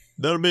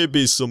 "There may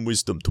be some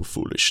wisdom to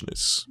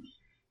foolishness."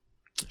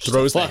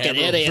 Throws the Fucking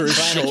hammer idiot over his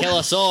trying to shoulder. kill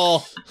us all.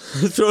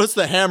 Throws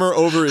the hammer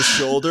over his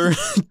shoulder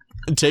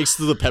and takes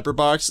to the pepper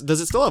box. Does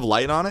it still have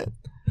light on it?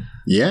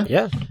 Yeah?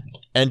 Yeah.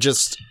 And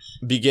just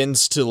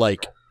begins to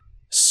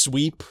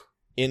sweep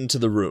into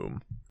the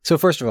room. So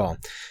first of all,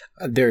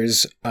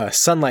 there's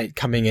sunlight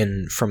coming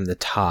in from the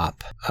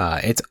top.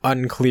 It's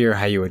unclear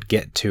how you would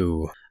get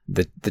to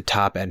the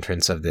top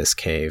entrance of this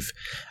cave,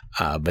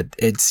 but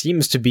it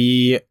seems to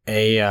be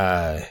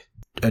a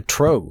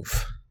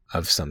trove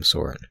of some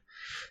sort.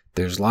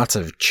 There's lots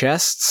of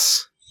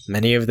chests.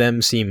 Many of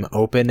them seem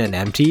open and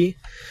empty,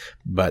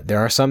 but there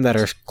are some that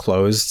are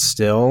closed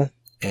still.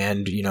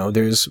 And,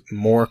 there's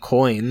more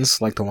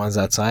coins like the ones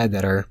outside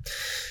that are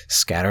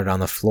scattered on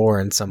the floor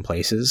in some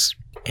places.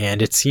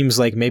 And it seems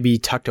like maybe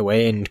tucked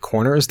away in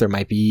corners, there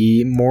might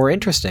be more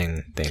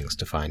interesting things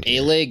to find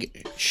here. Alig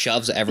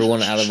shoves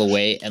everyone out of the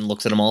way and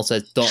looks at them all and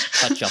says, "Don't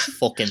touch a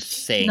fucking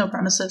thing." No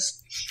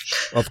promises.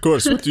 Of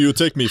course, what do you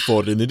take me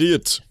for, an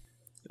idiot?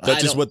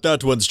 That is what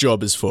that one's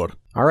job is for.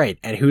 All right,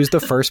 and who's the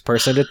first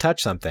person to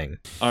touch something?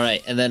 All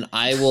right, and then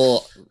I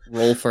will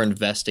roll for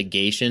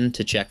investigation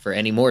to check for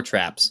any more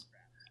traps.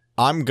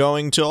 I'm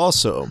going to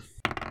also.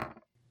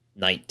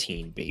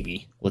 19,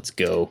 baby. Let's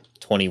go.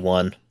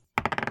 21.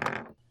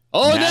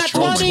 Oh,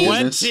 Natural that's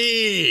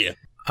 20!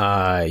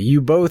 20!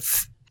 You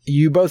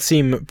both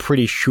seem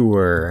pretty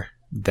sure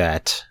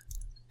that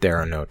there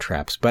are no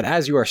traps. But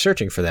as you are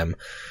searching for them,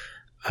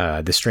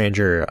 the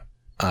stranger,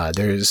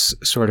 there's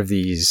sort of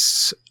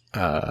these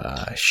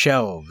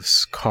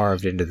shelves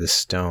carved into the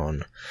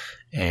stone.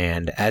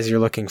 And as you're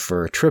looking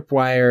for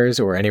tripwires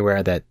or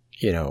anywhere that,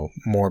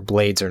 more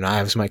blades or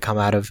knives might come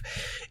out of,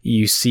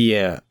 you see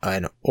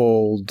an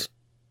old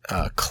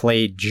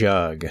clay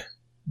jug,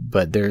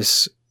 but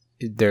there's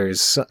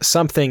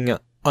something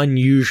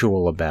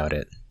unusual about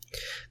it.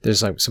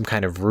 There's like some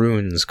kind of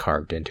runes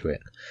carved into it.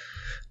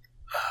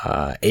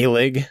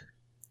 Alig,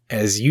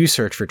 as you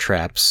search for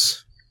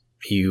traps,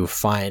 you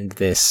find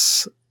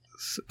this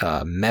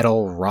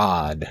metal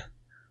rod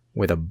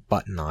with a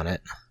button on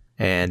it.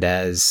 And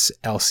as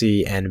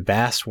Elsie and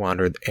Bast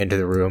wander into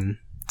the room,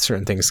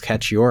 certain things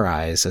catch your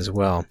eyes as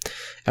well.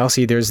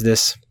 Elsie, there's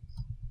this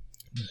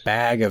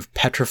bag of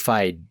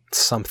petrified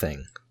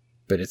something,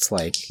 but it's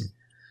like,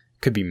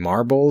 could be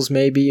marbles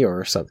maybe,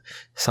 or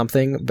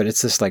something, but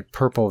it's this like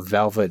purple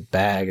velvet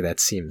bag that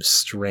seems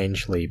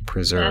strangely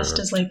preserved. Bast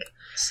is like,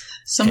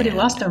 somebody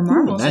lost their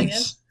marbles, I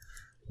guess.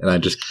 And I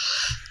just...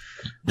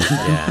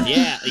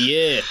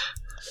 Yeah.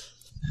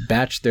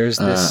 Batch, there's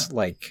this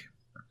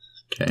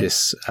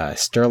this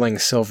sterling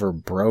silver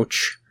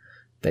brooch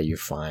that you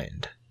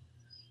find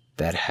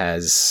that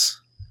has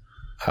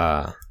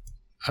a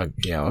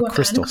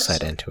crystal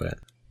set into it.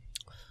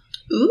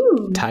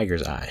 Ooh.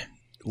 Tiger's eye.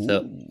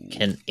 So,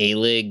 can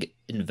Alig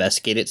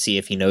investigate it, see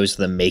if he knows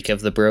the make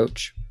of the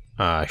brooch?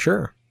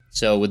 Sure.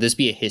 So, would this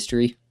be a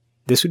history?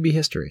 This would be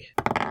history.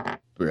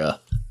 Bruh.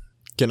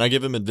 Can I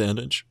give him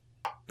advantage?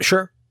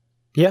 Sure.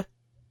 Yeah.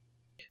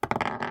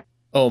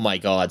 Oh my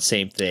god,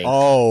 same thing.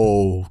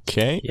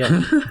 Okay.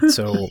 Yeah.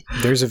 So,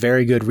 there's a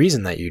very good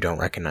reason that you don't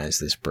recognize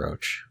this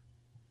brooch.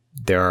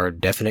 There are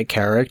definite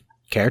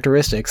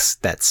characteristics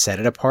that set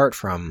it apart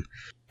from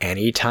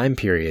any time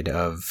period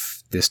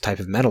of this type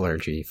of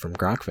metallurgy from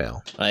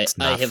Grockvale. I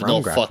have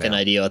no fucking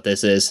idea what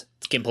this is.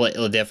 It's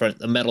completely different.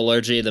 The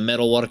metallurgy, the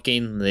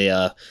metalworking,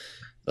 the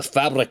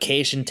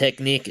fabrication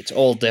technique, it's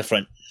all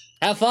different.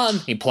 Have fun!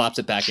 He plops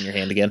it back in your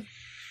hand again.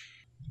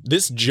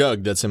 This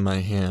jug that's in my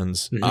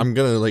hands, Mhm. I'm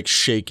gonna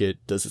shake it.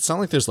 Does it sound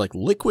like there's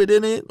liquid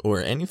in it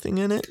or anything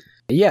in it?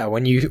 Yeah,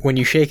 when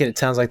you shake it, it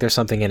sounds like there's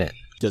something in it.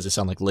 Does it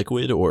sound like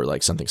liquid or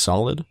something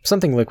solid?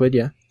 Something liquid,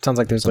 yeah. Sounds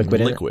like there's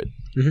liquid in it. Liquid.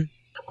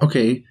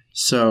 Okay,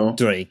 so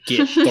Drink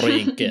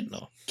it.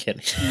 No,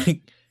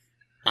 kidding.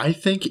 I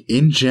think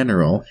in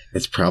general,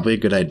 it's probably a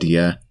good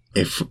idea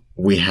if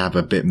we have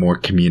a bit more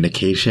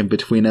communication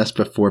between us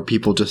before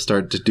people just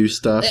start to do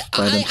stuff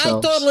by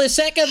themselves. I totally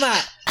second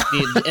that.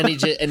 and he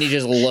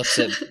just looks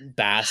at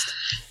Bast.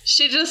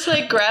 She just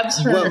grabs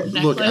her necklace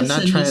look, I'm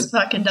not and trying just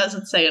fucking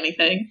doesn't say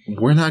anything.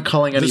 We're not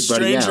calling The anybody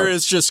stranger out.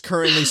 is just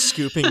currently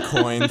scooping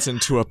coins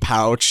into a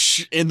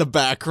pouch in the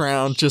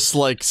background, just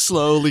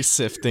slowly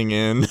sifting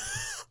in.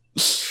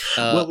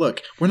 Well,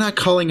 look, we're not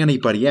calling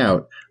anybody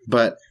out,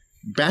 but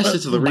Bast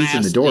is the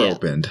reason the door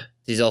opened.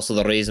 He's also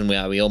the reason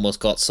we almost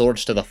got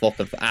swords to the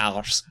fucking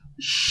hours.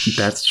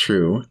 That's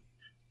true.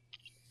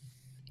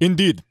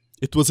 Indeed,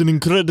 it was an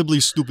incredibly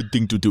stupid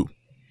thing to do.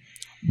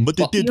 But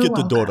it did You're get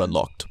the door welcome.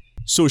 unlocked.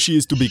 So she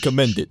is to be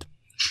commended.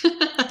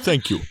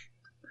 Thank you.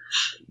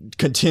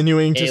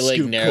 Continuing to Alig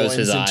scoop narrows coins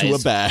his into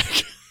eyes. a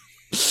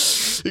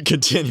bag.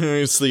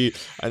 Continuously.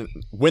 And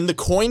when the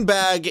coin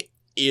bag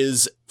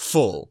is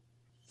full,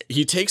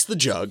 he takes the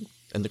jug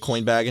and the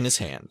coin bag in his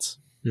hands.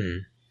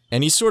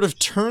 And he sort of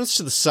turns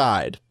to the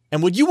side.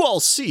 And what you all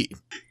see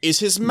is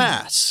his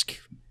mask.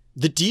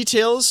 The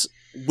details,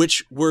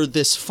 which were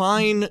this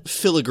fine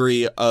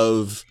filigree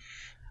of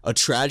a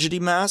tragedy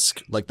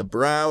mask, like the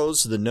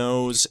brows, the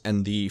nose,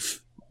 and the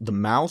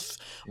mouth,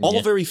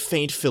 all very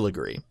faint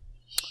filigree.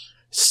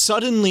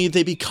 Suddenly,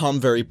 they become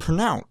very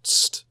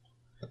pronounced.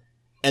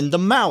 And the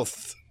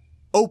mouth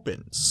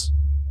opens.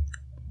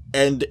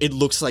 And it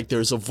looks like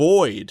there's a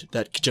void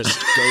that just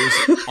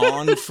goes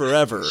on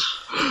forever.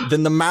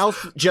 Then the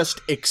mouth just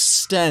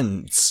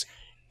extends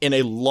in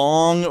a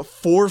long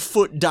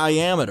 4-foot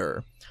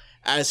diameter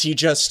as he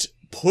just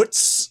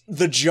puts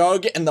the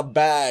jug and the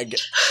bag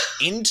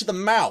into the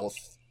mouth,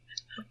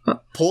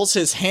 pulls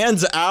his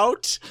hands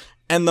out,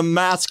 and the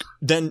mask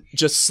then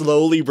just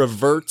slowly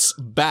reverts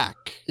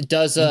back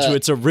into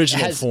its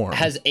original form.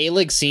 Has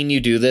Alig seen you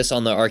do this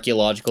on the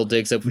archaeological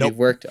digs that Nope. we've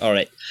worked? All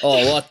right.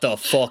 Oh, what the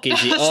fuck is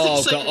he?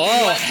 Oh, God.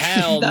 Oh,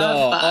 hell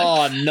no.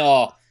 Oh,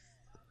 no.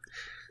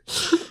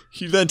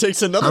 He then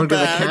takes another I'm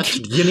gonna bag. catch.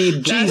 You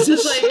need Bast Jesus.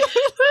 is like,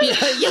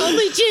 Yell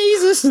me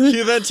Jesus.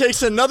 He then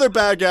takes another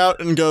bag out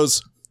and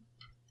goes,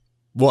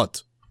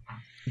 "What?"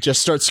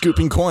 Just starts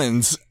scooping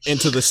coins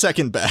into the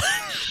second bag.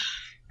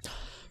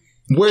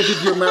 Where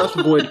did your mouth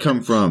void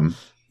come from?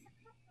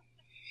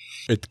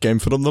 It came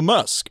from the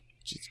mask.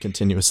 He's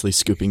continuously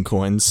scooping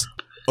coins.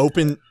 He'll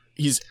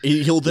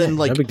then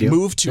no big deal.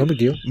 move to No big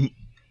deal.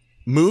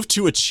 move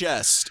to a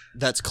chest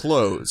that's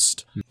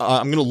closed.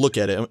 I'm gonna look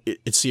at it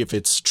and see if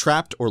it's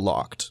trapped or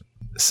locked.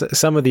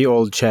 Some of the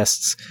old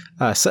chests,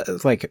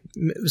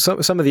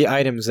 some of the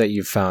items that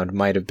you've found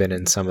might have been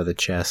in some of the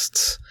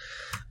chests.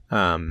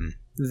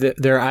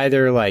 They're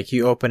either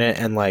you open it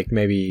and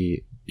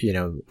maybe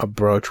a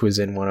brooch was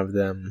in one of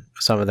them.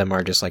 Some of them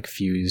are just like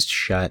fused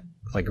shut,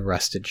 like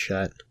rusted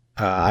shut.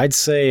 I'd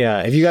say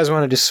if you guys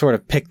want to just sort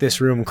of pick this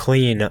room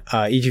clean,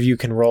 each of you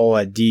can roll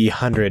a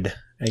D100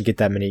 and get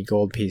that many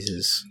gold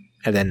pieces.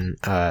 And then,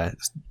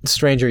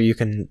 stranger, you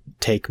can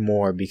take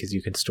more because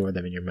you can store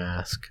them in your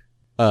mask.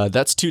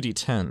 That's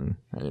 2d10.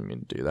 I didn't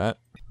mean to do that.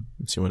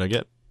 Let's see what I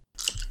get.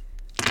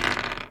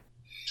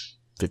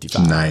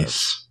 55.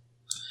 Nice.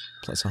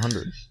 Plus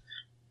 100.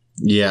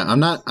 Yeah,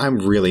 I'm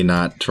really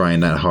not trying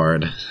that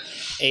hard.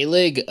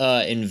 Alig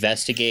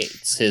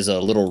investigates his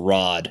little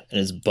rod and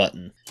his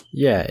button.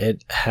 Yeah,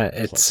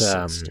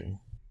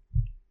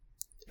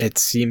 it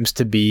seems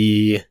to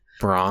be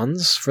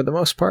bronze for the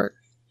most part.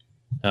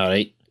 All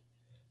right.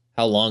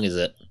 How long is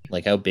it?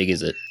 Like, how big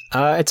is it?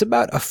 It's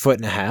about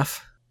 1.5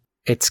 feet.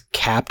 It's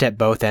capped at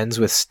both ends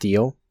with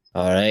steel.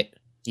 All right.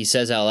 He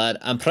says out loud,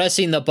 "I'm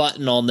pressing the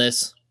button on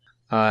this."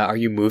 Are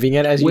you moving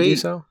it as you do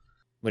so?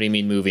 What do you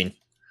mean moving?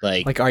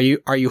 Like, are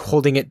you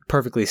holding it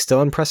perfectly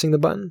still and pressing the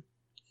button?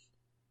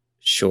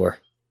 Sure.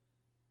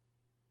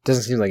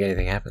 Doesn't seem like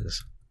anything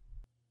happens.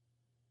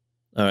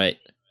 All right.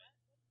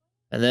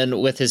 And then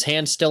with his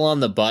hand still on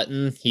the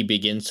button, he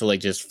begins to like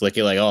just flick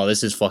it like, oh,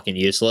 this is fucking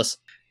useless.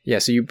 Yeah,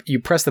 so you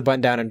press the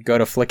button down and go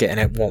to flick it and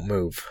it won't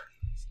move.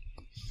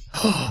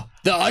 The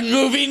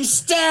unmoving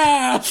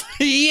staff!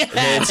 Yeah!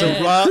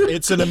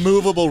 It's an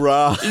immovable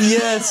rod.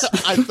 Yes!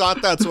 I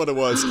thought that's what it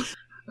was.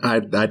 I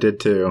did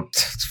too.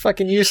 It's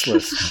fucking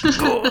useless.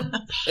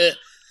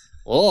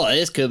 Oh,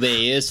 this could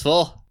be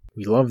useful.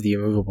 We love the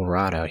immovable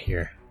rod out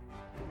here.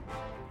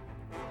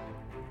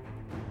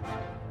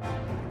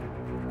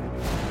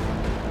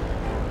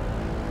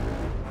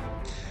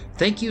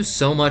 Thank you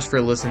so much for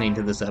listening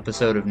to this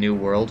episode of New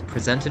World,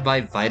 presented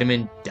by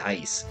Vitamin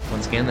Dice.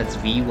 Once again, that's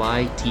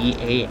VYTAMIN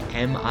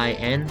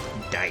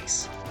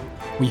Dice.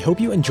 We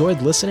hope you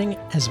enjoyed listening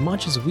as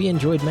much as we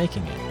enjoyed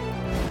making it.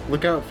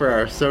 Look out for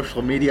our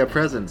social media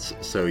presence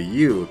so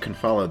you can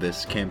follow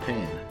this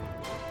campaign.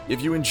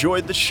 If you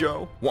enjoyed the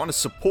show, want to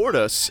support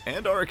us,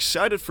 and are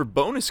excited for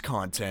bonus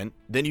content,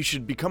 then you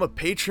should become a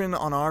patron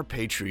on our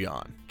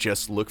Patreon.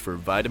 Just look for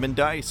Vitamin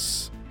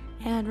Dice.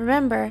 And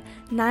remember,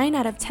 9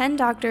 out of 10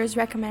 doctors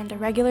recommend a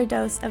regular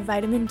dose of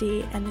vitamin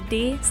D, and the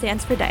D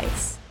stands for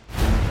dice.